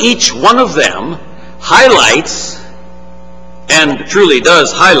 because each one of them highlights, and truly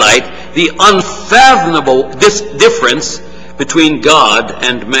does highlight, the unfathomable difference between God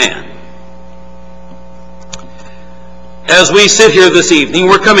and man. As we sit here this evening,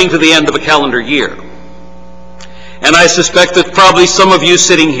 we're coming to the end of a calendar year. And I suspect that probably some of you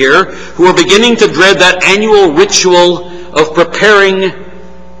sitting here who are beginning to dread that annual ritual of preparing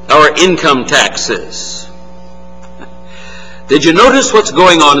our income taxes. Did you notice what's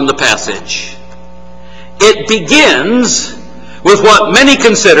going on in the passage? It begins with what many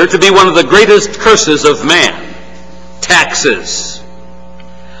consider to be one of the greatest curses of man, taxes.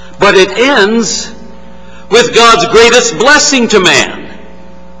 But it ends with God's greatest blessing to man,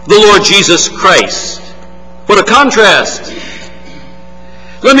 the Lord Jesus Christ. What a contrast.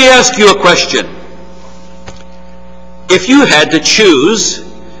 Let me ask you a question. If you had to choose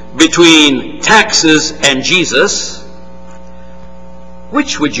between taxes and Jesus,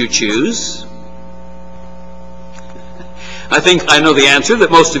 which would you choose? I think I know the answer that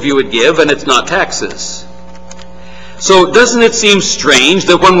most of you would give, and it's not taxes. So doesn't it seem strange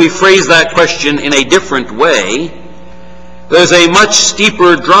that when we phrase that question in a different way, there's a much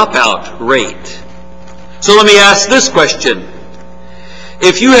steeper dropout rate? So let me ask this question.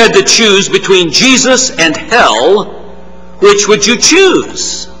 If you had to choose between Jesus and hell, which would you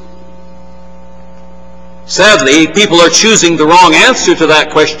choose? Sadly, people are choosing the wrong answer to that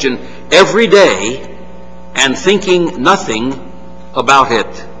question every day and thinking nothing about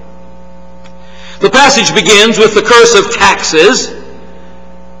it. The passage begins with the curse of taxes,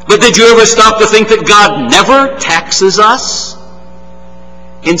 but did you ever stop to think that God never taxes us?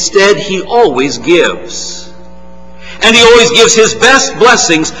 Instead, He always gives. And He always gives His best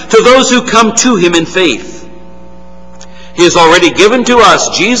blessings to those who come to Him in faith. He has already given to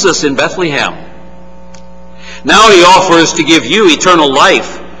us Jesus in Bethlehem. Now He offers to give you eternal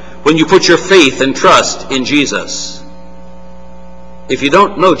life when you put your faith and trust in Jesus. If you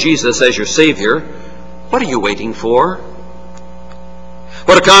don't know Jesus as your Savior, what are you waiting for?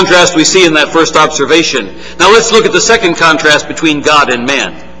 What a contrast we see in that first observation. Now let's look at the second contrast between God and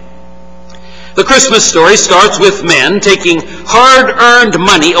man. The Christmas story starts with men taking hard-earned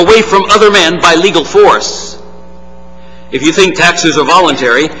money away from other men by legal force. If you think taxes are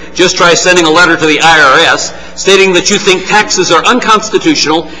voluntary, just try sending a letter to the IRS stating that you think taxes are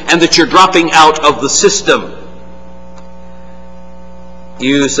unconstitutional and that you're dropping out of the system.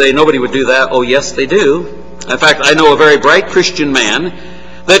 You say, nobody would do that. Oh, yes, they do. In fact, I know a very bright Christian man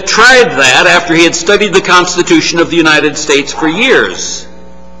that tried that after he had studied the Constitution of the United States for years.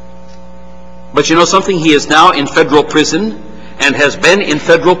 But you know something? He is now in federal prison and has been in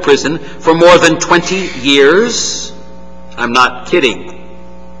federal prison for more than 20 years. I'm not kidding.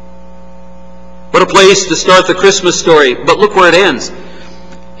 What a place to start the Christmas story. But look where it ends.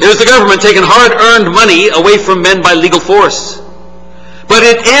 Here's the government taking hard-earned money away from men by legal force. But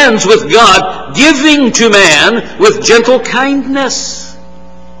it ends with God giving to man with gentle kindness.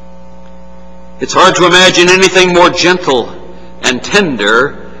 It's hard to imagine anything more gentle and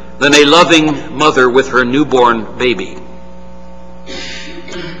tender than a loving mother with her newborn baby.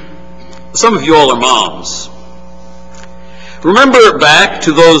 Some of you all are moms. Remember back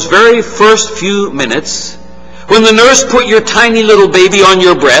to those very first few minutes when the nurse put your tiny little baby on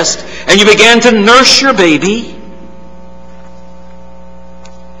your breast and you began to nurse your baby.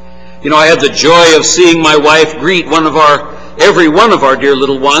 You know, I had the joy of seeing my wife greet every one of our dear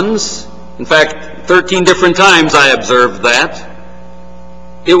little ones. In fact, 13 different times I observed that.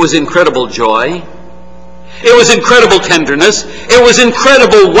 It was incredible joy. It was incredible tenderness. It was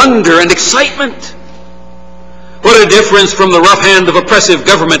incredible wonder and excitement. What a difference from the rough hand of oppressive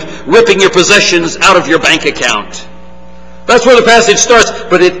government ripping your possessions out of your bank account. That's where the passage starts,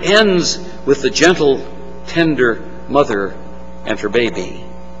 but it ends with the gentle, tender mother and her baby.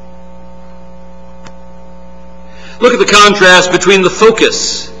 Look at the contrast between the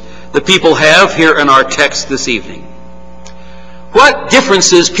focus that people have here in our text this evening. What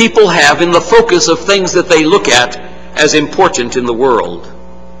differences people have in the focus of things that they look at as important in the world.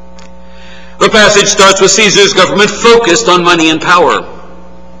 The passage starts with Caesar's government focused on money and power.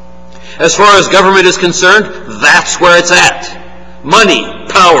 As far as government is concerned, that's where it's at. Money,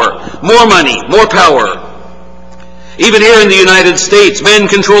 power, more power. Even here in the United States, men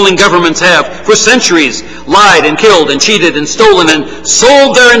controlling governments have, for centuries, lied and killed and cheated and stolen and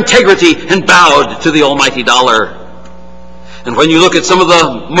sold their integrity and bowed to the almighty dollar. And when you look at some of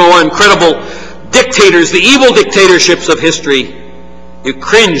the more incredible dictators, the evil dictatorships of history, you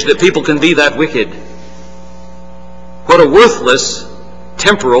cringe that people can be that wicked. What a worthless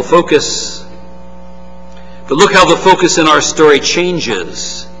temporal focus. But look how the focus in our story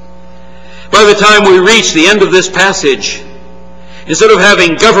changes. By the time we reach the end of this passage, instead of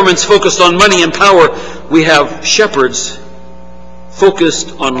having governments focused on money and power, we have shepherds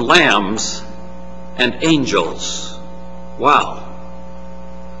focused on lambs and angels. Wow.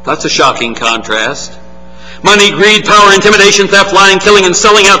 That's a shocking contrast. Money, greed, power, intimidation, theft, lying, killing, and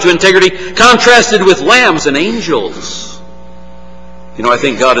selling out to integrity, contrasted with lambs and angels. You know, I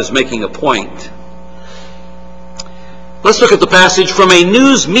think God is making a point. Let's look at the passage from a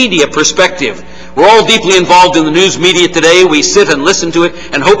news media perspective. We're all deeply involved in the news media today. We sit and listen to it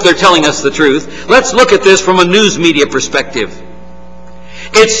and hope they're telling us the truth. Let's look at this from a news media perspective.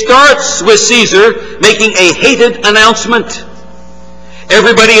 It starts with Caesar making a hated announcement.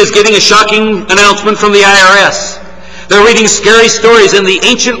 Everybody is getting a shocking announcement from the IRS. They're reading scary stories in the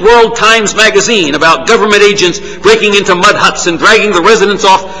Ancient World Times magazine about government agents breaking into mud huts and dragging the residents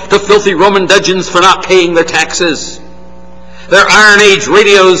off to filthy Roman dungeons for not paying their taxes. Their Iron Age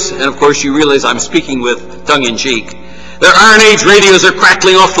radios, and of course you realize I'm speaking with tongue-in-cheek, their Iron Age radios are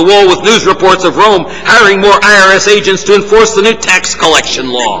crackling off the wall with news reports of Rome hiring more IRS agents to enforce the new tax collection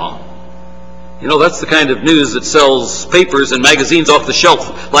law. You know, that's the kind of news that sells papers and magazines off the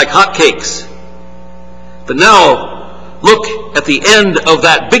shelf like hotcakes. But now, look at the end of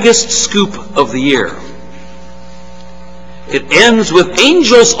that biggest scoop of the year. It ends with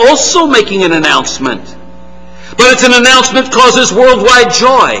angels also making an announcement. But it's an announcement that causes worldwide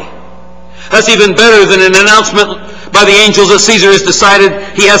joy. That's even better than an announcement by the angels that Caesar has decided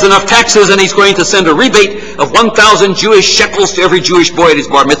he has enough taxes and he's going to send a rebate of 1,000 Jewish shekels to every Jewish boy at his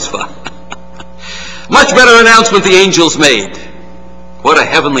bar mitzvah. Much better announcement the angels made. What a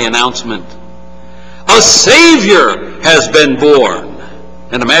heavenly announcement. A Savior has been born.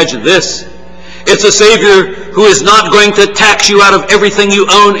 And imagine this. It's a Savior who is not going to tax you out of everything you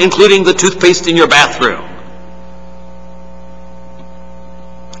own, including the toothpaste in your bathroom.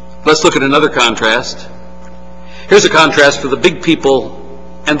 Let's look at another contrast. Here's a contrast for the big people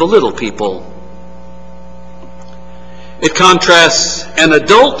and the little people. It contrasts an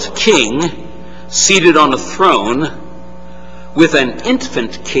adult king seated on a throne with an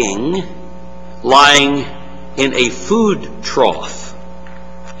infant king lying in a food trough.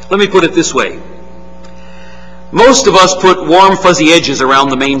 Let me put it this way. Most of us put warm fuzzy edges around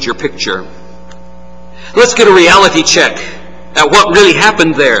the manger picture. Let's get a reality check at what really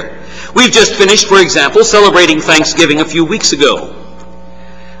happened there. We've just finished, for example, celebrating Thanksgiving a few weeks ago.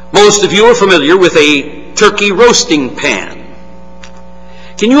 Most of you are familiar with a turkey roasting pan.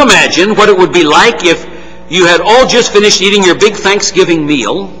 Can you imagine what it would be like if you had all just finished eating your big Thanksgiving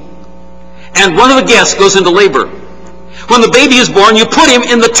meal and one of the guests goes into labor? When the baby is born, you put him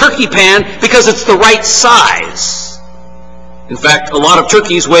in the turkey pan because it's the right size. In fact, a lot of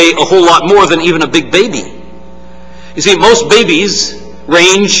turkeys weigh a whole lot more than even a big baby. You see, most babies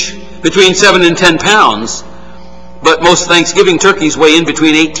range between 7 and 10 pounds, but most Thanksgiving turkeys weigh in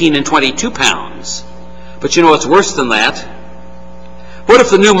between 18 and 22 pounds. But you know what's worse than that? What if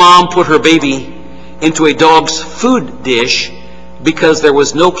the new mom put her baby into a dog's food dish because there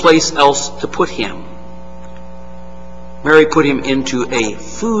was no place else to put him. Mary put him into a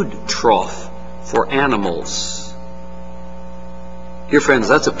food trough for animals. Dear friends,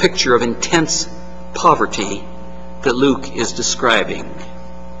 that's a picture of intense poverty that Luke is describing.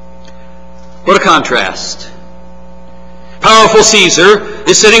 What a contrast. Powerful Caesar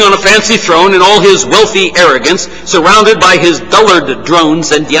is sitting on a fancy throne in all his wealthy arrogance, surrounded by his dullard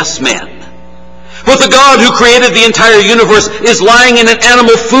drones and yes men. But the God who created the entire universe is lying in an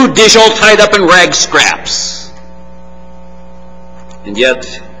animal food dish all tied up in rag scraps. And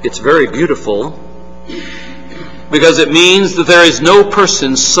yet, it's very beautiful, because it means that there is no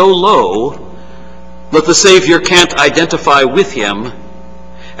person so low that the Savior can't identify with him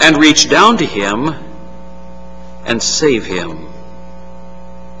and reach down to him and save him.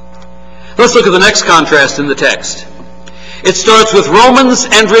 Let's look at the next contrast in the text. It starts with Romans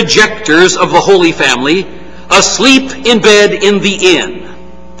and rejectors of the Holy Family, asleep in bed in the inn.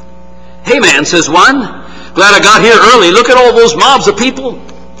 "Hey man," says one, "glad I got here early. Look at all those mobs of people."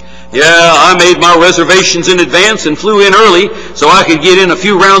 "Yeah, I made my reservations in advance and flew in early so I could get in a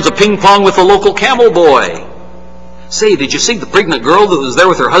few rounds of ping pong with the local camel boy." "Say, did you see the pregnant girl that was there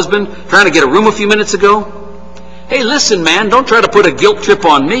with her husband trying to get a room a few minutes ago?" "Hey, listen, man, don't try to put a guilt trip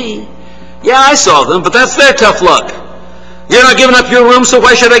on me. Yeah, I saw them, but that's their tough luck. You're not giving up your room, so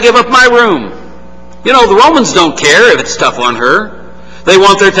why should I give up my room? You know, the Romans don't care if it's tough on her. They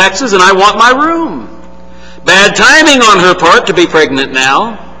want their taxes, and I want my room. Bad timing on her part to be pregnant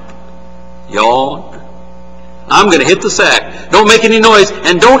now." Yawn. "I'm going to hit the sack. Don't make any noise,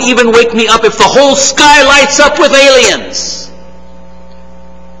 and don't even wake me up if the whole sky lights up with aliens."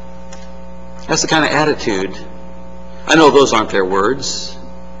 That's the kind of attitude. I know those aren't their words,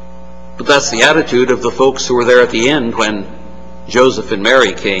 but that's the attitude of the folks who were there at the end when Joseph and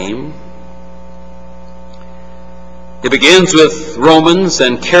Mary came. It begins with Romans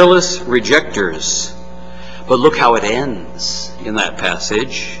and careless rejectors, but look how it ends in that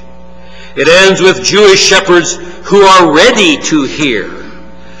passage. It ends with Jewish shepherds who are ready to hear,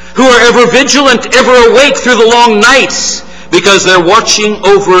 who are ever vigilant, ever awake through the long nights, because they're watching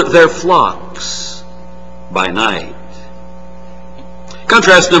over their flocks by night.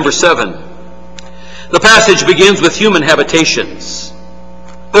 Contrast number 7. The passage begins with human habitations.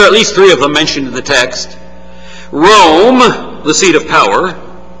 There are at least 3 of them mentioned in the text. Rome, the seat of power.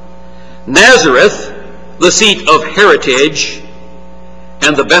 Nazareth, the seat of heritage.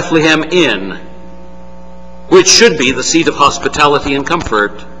 And the Bethlehem Inn, which should be the seat of hospitality and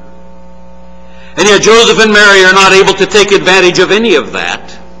comfort. And yet Joseph and Mary are not able to take advantage of any of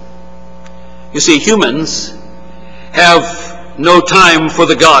that. You see, humans have no time for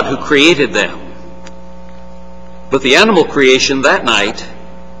the God who created them. But the animal creation that night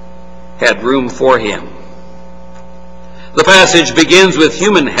had room for him. The passage begins with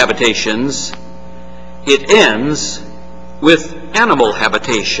human habitations. It ends with animal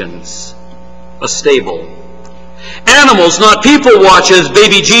habitations, a stable. Animals, not people, watch as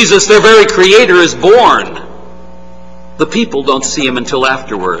baby Jesus, their very creator, is born. The people don't see him until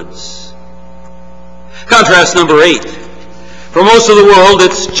afterwards. Contrast number 8. For most of the world,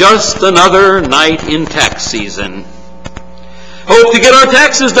 it's just another night in tax season. Hope to get our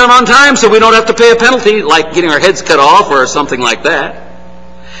taxes done on time so we don't have to pay a penalty, like getting our heads cut off or something like that.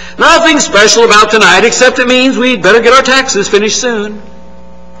 Nothing special about tonight, except it means we'd better get our taxes finished soon.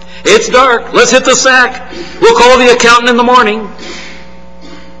 It's dark. Let's hit the sack. We'll call the accountant in the morning.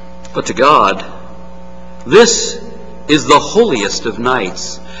 But to God, this is the holiest of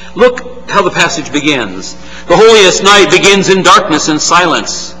nights. Look how the passage begins. The holiest night begins in darkness and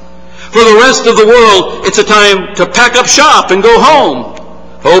silence. For the rest of the world, it's a time to pack up shop and go home.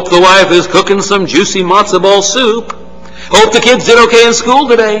 Hope the wife is cooking some juicy matzo ball soup. Hope the kids did okay in school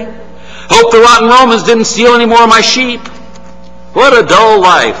today. Hope the rotten Romans didn't steal any more of my sheep. What a dull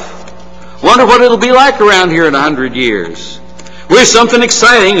life. Wonder what it'll be like around here in 100 years. Wish something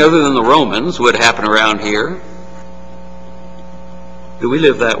exciting other than the Romans would happen around here. Do we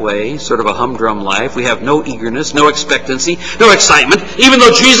live that way? Sort of a humdrum life. We have no eagerness, no expectancy, no excitement, even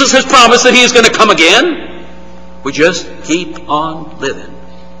though Jesus has promised that he is going to come again. We just keep on living.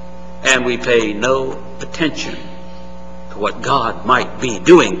 And we pay no attention to what God might be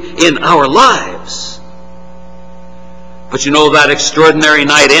doing in our lives. But you know, that extraordinary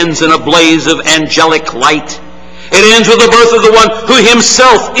night ends in a blaze of angelic light. It ends with the birth of the one who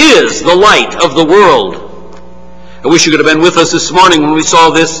himself is the light of the world. I wish you could have been with us this morning when we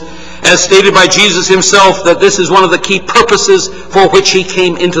saw this, as stated by Jesus himself, that this is one of the key purposes for which he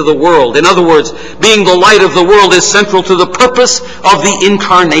came into the world. In other words, being the light of the world is central to the purpose of the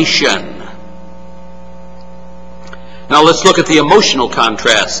incarnation. Now let's look at the emotional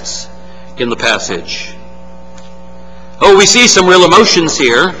contrasts in the passage. Oh, we see some real emotions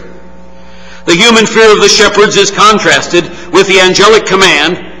here. The human fear of the shepherds is contrasted with the angelic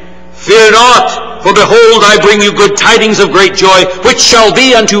command, "Fear not, for behold, I bring you good tidings of great joy, which shall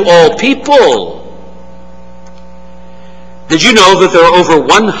be unto all people." Did you know that there are over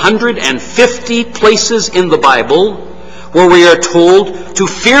 150 places in the Bible where we are told to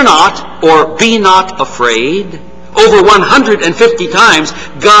fear not or be not afraid? Over 150 times,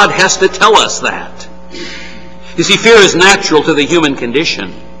 God has to tell us that. You see, fear is natural to the human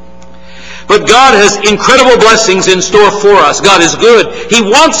condition. But God has incredible blessings in store for us. God is good. He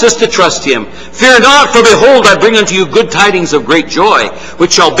wants us to trust Him. "Fear not, for behold, I bring unto you good tidings of great joy,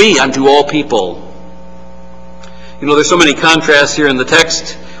 which shall be unto all people." You know, there's so many contrasts here in the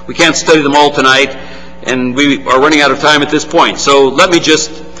text. We can't study them all tonight, and we are running out of time at this point. So let me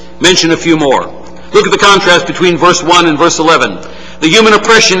just mention a few more. Look at the contrast between verse 1 and verse 11. The human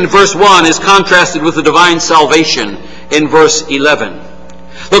oppression in verse 1 is contrasted with the divine salvation in verse 11.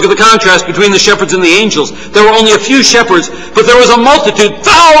 Look at the contrast between the shepherds and the angels. There were only a few shepherds, but there was a multitude,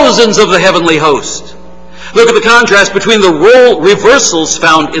 thousands of the heavenly host. Look at the contrast between the role reversals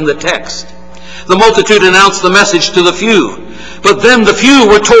found in the text. The multitude announced the message to the few, but then the few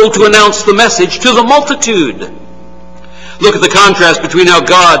were told to announce the message to the multitude. Look at the contrast between how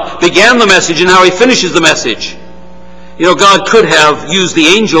God began the message and how He finishes the message. You know, God could have used the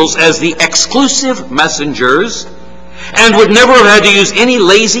angels as the exclusive messengers and would never have had to use any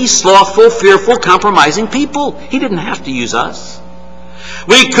lazy, slothful, fearful, compromising people. He didn't have to use us.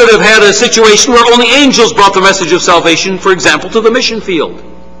 We could have had a situation where only angels brought the message of salvation, for example, to the mission field.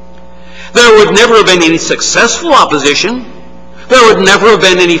 There would never have been any successful opposition. There would never have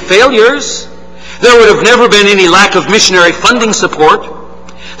been any failures. There would have never been any lack of missionary funding support.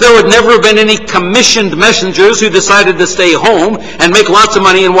 There would never have been any commissioned messengers who decided to stay home and make lots of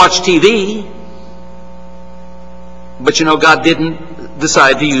money and watch TV. But you know, God didn't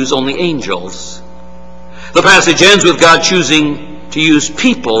decide to use only angels. The passage ends with God choosing to use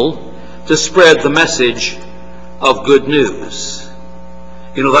people to spread the message of good news.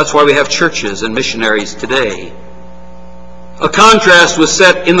 You know, that's why we have churches and missionaries today. A contrast was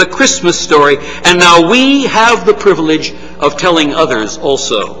set in the Christmas story, and now we have the privilege of telling others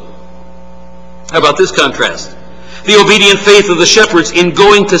also. How about this contrast? The obedient faith of the shepherds in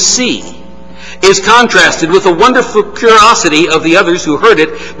going to see is contrasted with the wonderful curiosity of the others who heard it,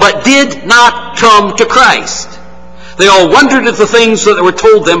 but did not come to Christ. They all wondered at the things that were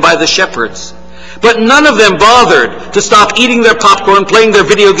told them by the shepherds, but none of them bothered to stop eating their popcorn, playing their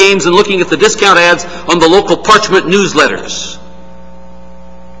video games, and looking at the discount ads on the local parchment newsletters.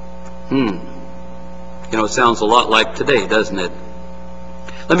 You know, it sounds a lot like today, doesn't it?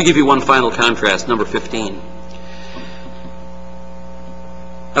 Let me give you one final contrast, number 15.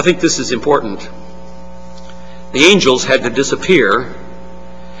 I think this is important. The angels had to disappear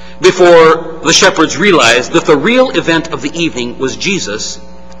before the shepherds realized that the real event of the evening was Jesus,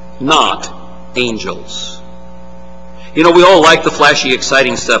 not angels. You know, we all like the flashy,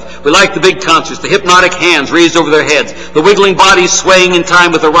 exciting stuff. We like the big concerts, the hypnotic hands raised over their heads, the wiggling bodies swaying in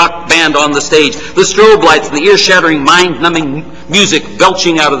time with the rock band on the stage, the strobe lights, the ear-shattering, mind-numbing music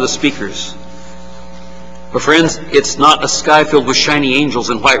belching out of the speakers. But friends, it's not a sky filled with shiny angels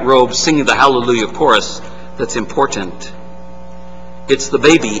in white robes singing the Hallelujah chorus that's important. It's the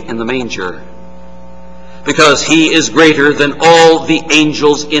baby in the manger. Because He is greater than all the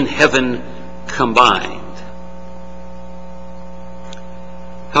angels in heaven combined.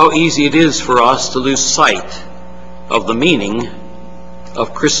 How easy it is for us to lose sight of the meaning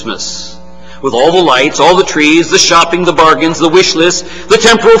of Christmas. With all the lights, all the trees, the shopping, the bargains, the wish list, the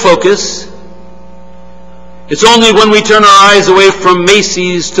temporal focus. It's only when we turn our eyes away from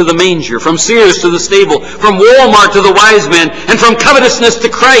Macy's to the manger, from Sears to the stable, from Walmart to the wise men, and from covetousness to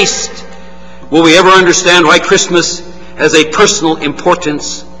Christ, will we ever understand why Christmas has a personal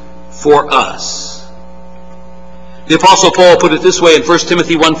importance for us. The Apostle Paul put it this way in 1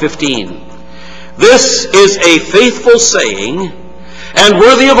 Timothy 1:15. This is a faithful saying and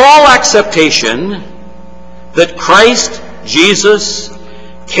worthy of all acceptation, that Christ Jesus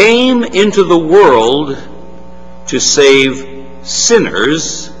came into the world to save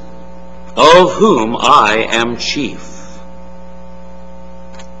sinners, of whom I am chief.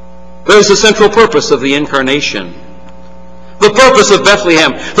 There's the central purpose of the incarnation. The purpose of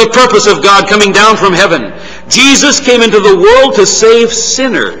Bethlehem. The purpose of God coming down from heaven. Jesus came into the world to save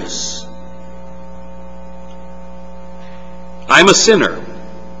sinners. I'm a sinner.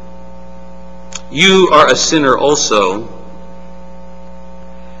 You are a sinner also.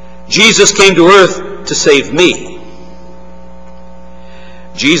 Jesus came to earth to save me.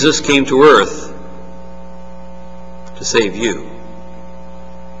 Jesus came to earth to save you.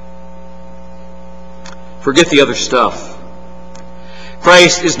 Forget the other stuff.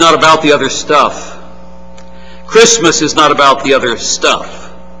 Christ is not about the other stuff. Christmas is not about the other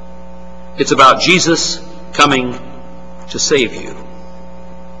stuff. It's about Jesus coming to save you.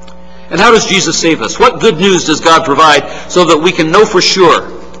 And how does Jesus save us? What good news does God provide so that we can know for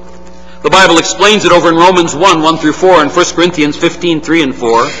sure? The Bible explains it over in Romans 1 through 4, and 1 Corinthians 15, 3 and 4.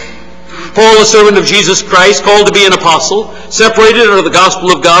 Paul, a servant of Jesus Christ, called to be an apostle, separated under the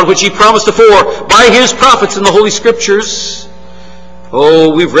gospel of God, which he promised afore by his prophets in the Holy Scriptures. Oh,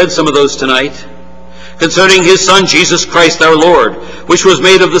 we've read some of those tonight. Concerning his Son, Jesus Christ our Lord, which was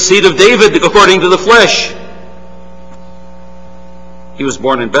made of the seed of David according to the flesh. He was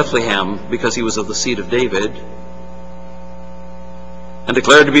born in Bethlehem because he was of the seed of David, and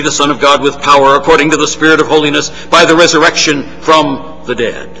declared to be the Son of God with power according to the Spirit of holiness by the resurrection from the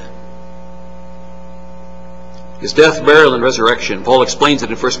dead. His death, burial, and resurrection. Paul explains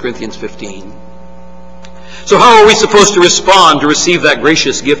it in 1 Corinthians 15. So how are we supposed to respond to receive that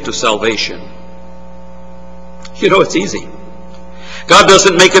gracious gift of salvation? You know, it's easy. God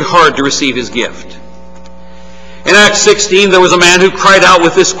doesn't make it hard to receive his gift. In Acts 16, there was a man who cried out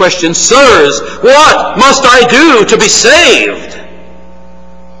with this question, "Sirs, what must I do to be saved?"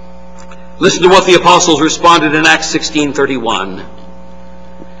 Listen to what the apostles responded in Acts 16:31.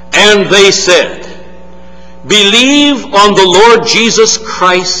 And they said, "Believe on the Lord Jesus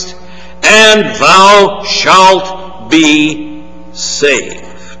Christ, and thou shalt be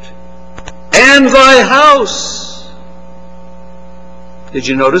saved, and thy house." Did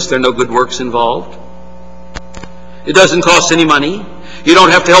you notice there are no good works involved? It doesn't cost any money. You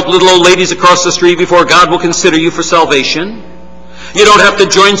don't have to help little old ladies across the street before God will consider you for salvation. You don't have to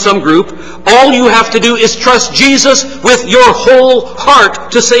join some group. All you have to do is trust Jesus with your whole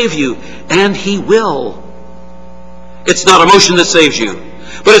heart to save you, and he will. It's not emotion that saves you,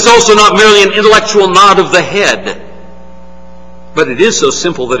 but it's also not merely an intellectual nod of the head. But it is so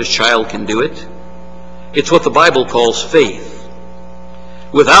simple that a child can do it. It's what the Bible calls faith.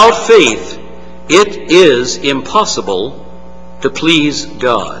 Without faith, it is impossible to please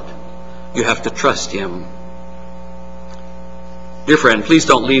God. You have to trust him. Dear friend, please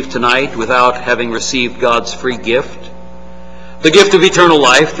don't leave tonight without having received God's free gift, the gift of eternal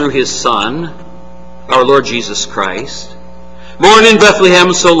life through his Son, our Lord Jesus Christ, born in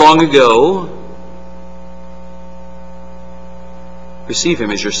Bethlehem so long ago. Receive him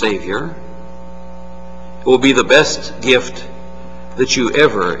as your Savior. It will be the best gift that you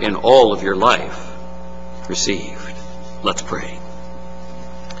ever in all of your life received. Let's pray.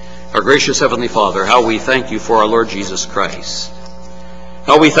 Our gracious Heavenly Father, how we thank you for our Lord Jesus Christ.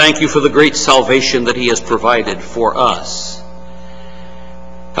 How we thank you for the great salvation that he has provided for us.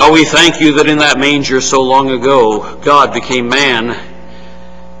 How we thank you that in that manger so long ago, God became man.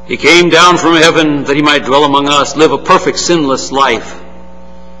 He came down from heaven that he might dwell among us, live a perfect, sinless life.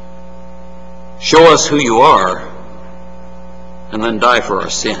 Show us who you are, and then die for our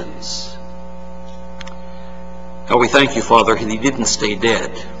sins. How we thank you, Father, that he didn't stay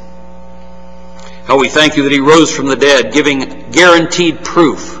dead. How we thank you that he rose from the dead, giving guaranteed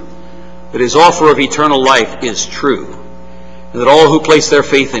proof that his offer of eternal life is true, and that all who place their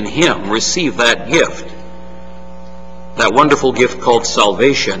faith in him receive that gift, that wonderful gift called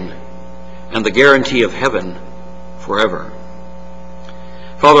salvation, and the guarantee of heaven forever.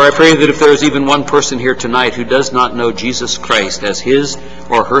 Father, I pray that if there is even one person here tonight who does not know Jesus Christ as his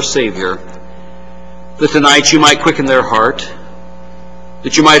or her Savior, that tonight you might quicken their heart,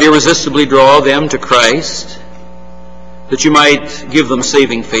 that you might irresistibly draw them to Christ, that you might give them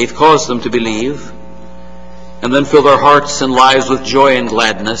saving faith, cause them to believe, and then fill their hearts and lives with joy and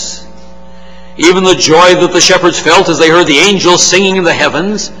gladness, even the joy that the shepherds felt as they heard the angels singing in the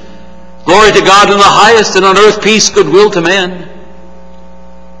heavens, "Glory to God in the highest, and on earth peace, goodwill to men."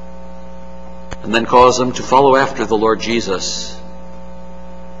 And then cause them to follow after the Lord Jesus,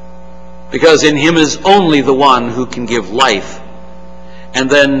 because in him is only the one who can give life, and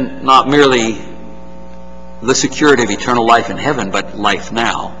then not merely the security of eternal life in heaven, but life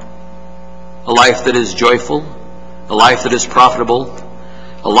now. A life that is joyful, a life that is profitable,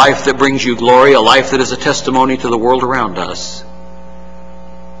 a life that brings you glory, a life that is a testimony to the world around us.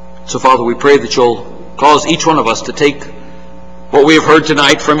 So, Father, we pray that you'll cause each one of us to take what we have heard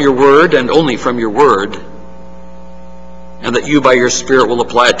tonight from your word, and only from your word, and that you by your Spirit will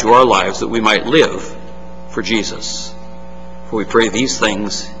apply it to our lives, that we might live for Jesus. For we pray these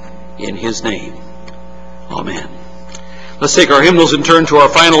things in his name. Amen. Let's take our hymnals and turn to our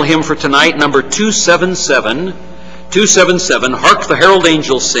final hymn for tonight, number 277. 277, Hark the Herald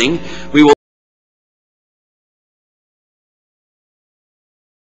Angels Sing. We will